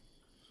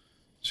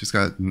 She's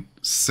got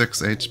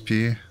 6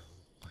 HP.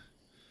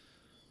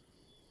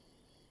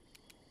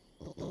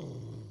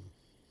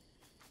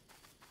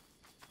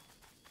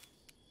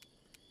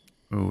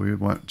 Oh, we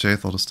want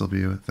Jaethal to still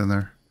be within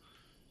there.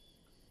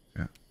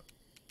 Yeah.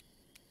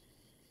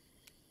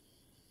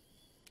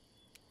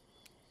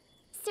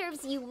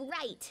 Serves you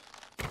right.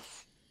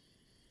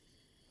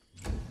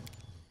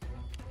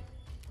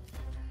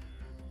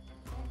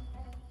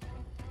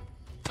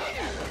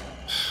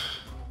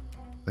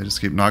 They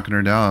just keep knocking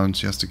her down.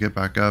 She has to get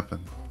back up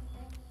and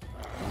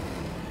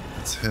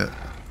it's hit.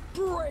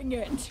 Bring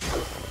it.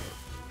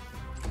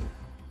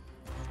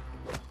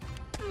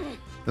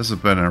 This has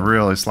been a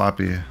really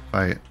sloppy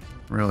fight.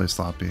 Really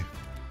sloppy.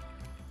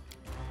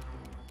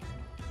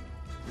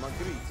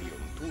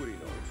 Magritium Durinos.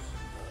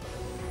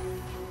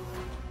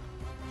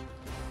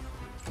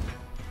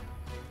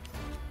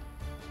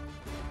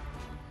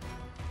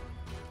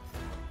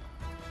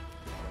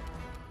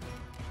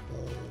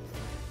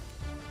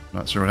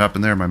 Not sure what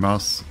happened there. My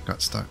mouse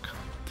got stuck.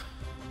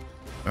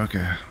 Okay.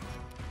 How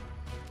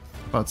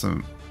about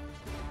some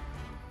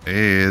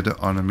aid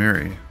on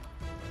Amiri?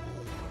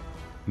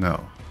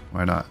 No.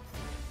 Why not?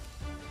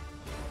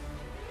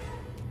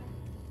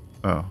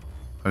 Oh.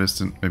 I just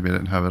didn't... Maybe I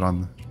didn't have it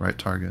on the right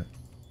target.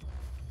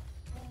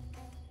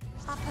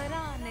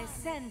 Apparane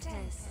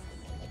sentes.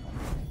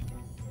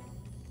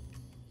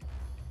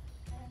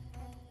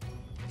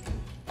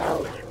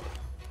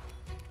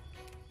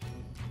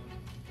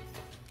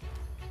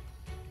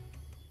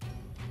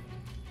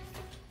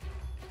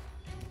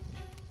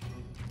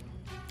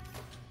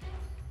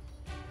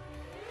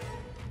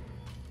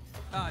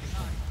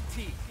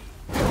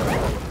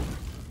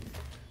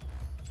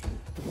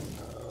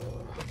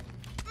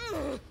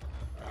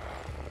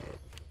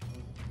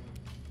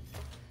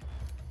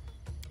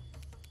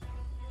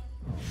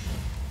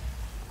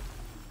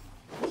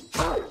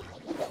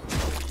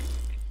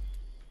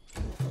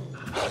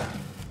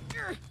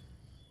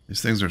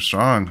 These things are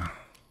strong.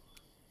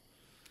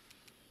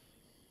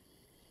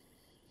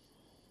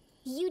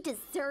 You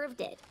deserved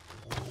it.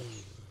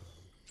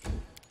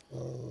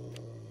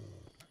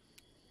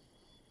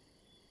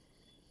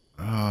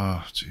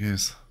 Oh,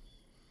 jeez.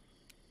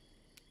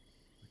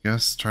 I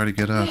guess try to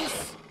get up.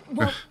 This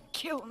won't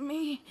kill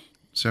me.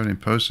 Do you have any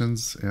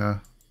potions? Yeah.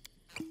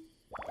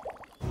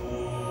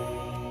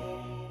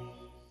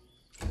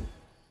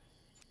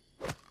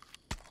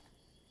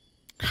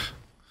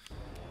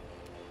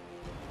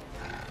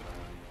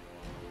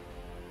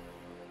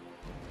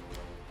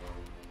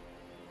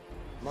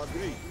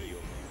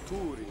 Magritium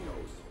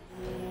Durinos.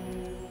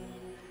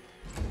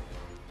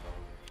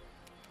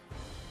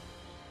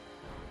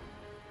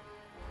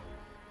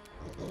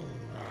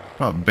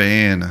 How about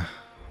Bane?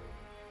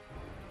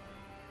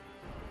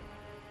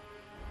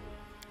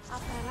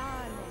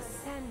 Apparane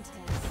sentes.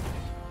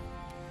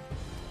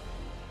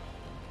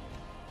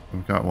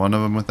 We've got one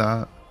of them with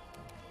that.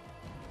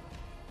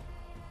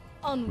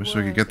 Wish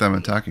we could get them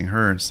attacking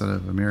her instead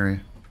of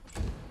Amiri.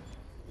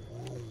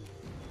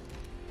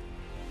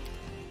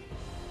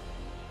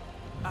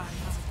 I'm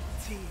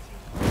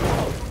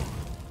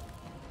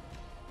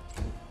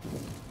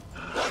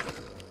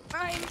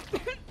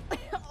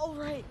all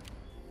right.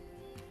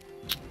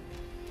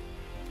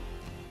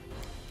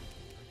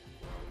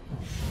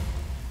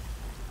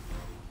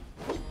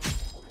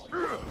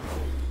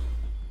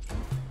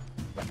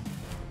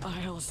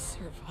 I'll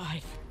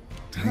survive.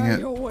 Dang I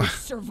it. always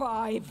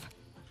survive.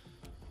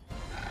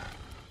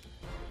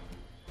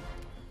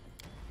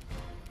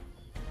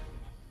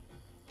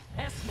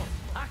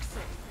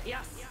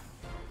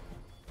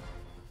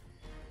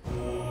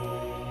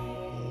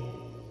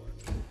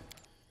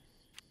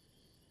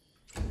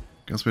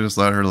 Guess we just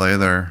let her lay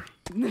there.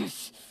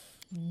 This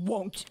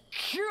won't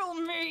kill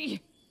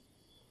me.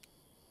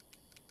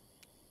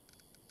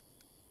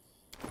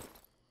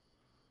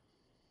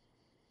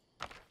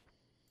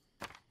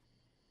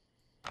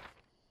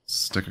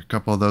 Stick a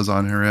couple of those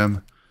on her,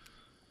 Em.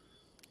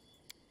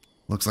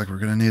 Looks like we're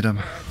gonna need them.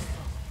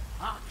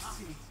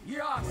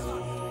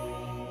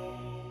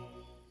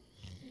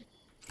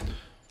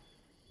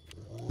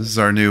 This is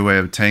our new way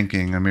of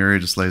tanking. Amiri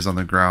just lays on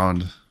the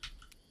ground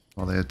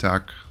while they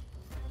attack.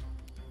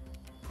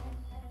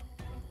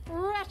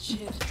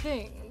 Wretched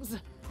things.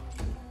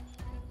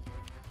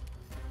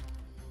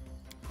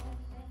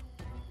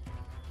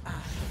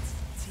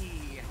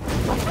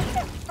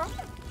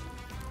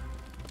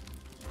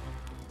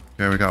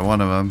 Okay, we got one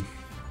of them.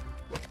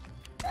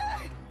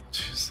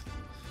 Jeez.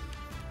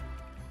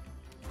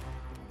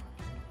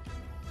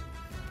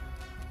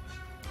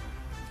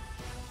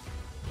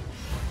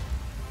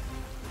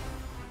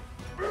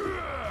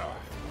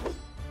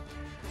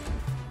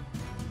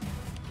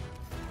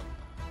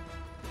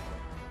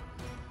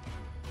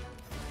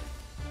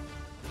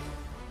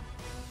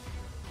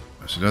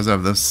 She does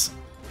have this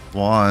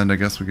wand, I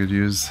guess we could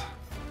use.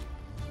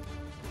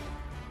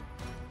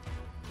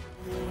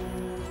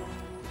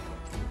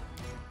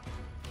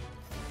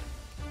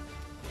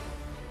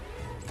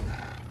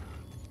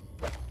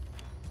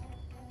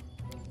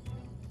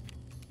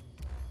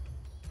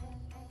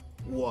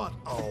 What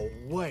a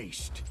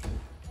waste.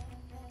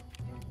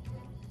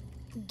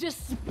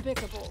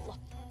 Despicable.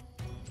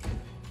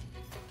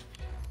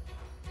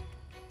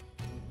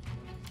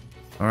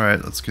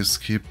 Alright, let's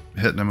just keep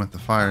hitting him with the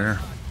fire.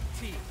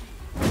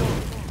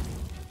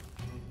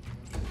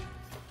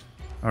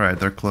 Alright,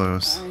 they're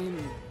close.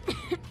 I'm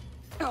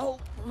all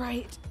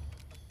right.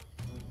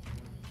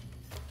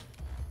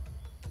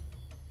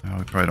 Oh,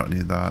 we probably don't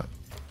need that.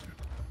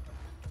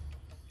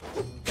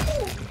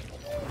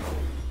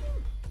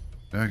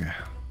 Okay.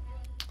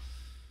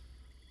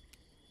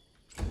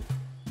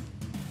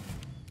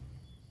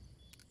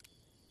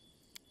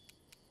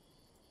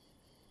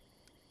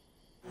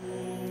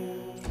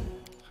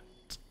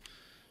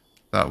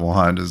 That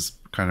wand is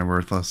kind of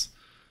worthless.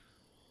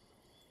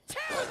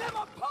 Tear them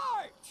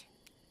apart.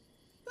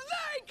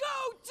 They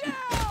go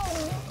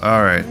down.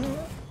 Alright.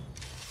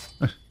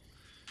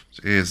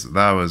 Jeez,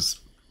 that was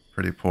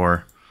pretty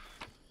poor.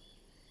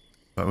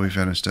 But we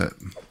finished it.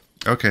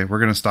 Okay, we're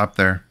going to stop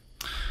there.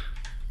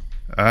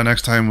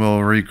 Next time we'll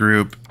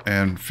regroup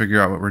and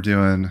figure out what we're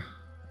doing.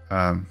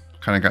 Kind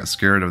of got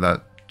scared of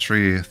that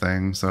tree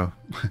thing, so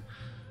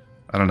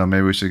I don't know,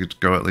 maybe we should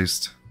go at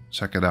least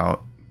check it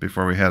out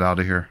before we head out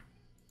of here.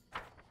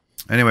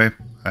 Anyway,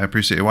 I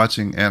appreciate you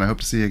watching, and I hope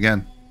to see you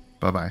again.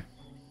 Bye-bye.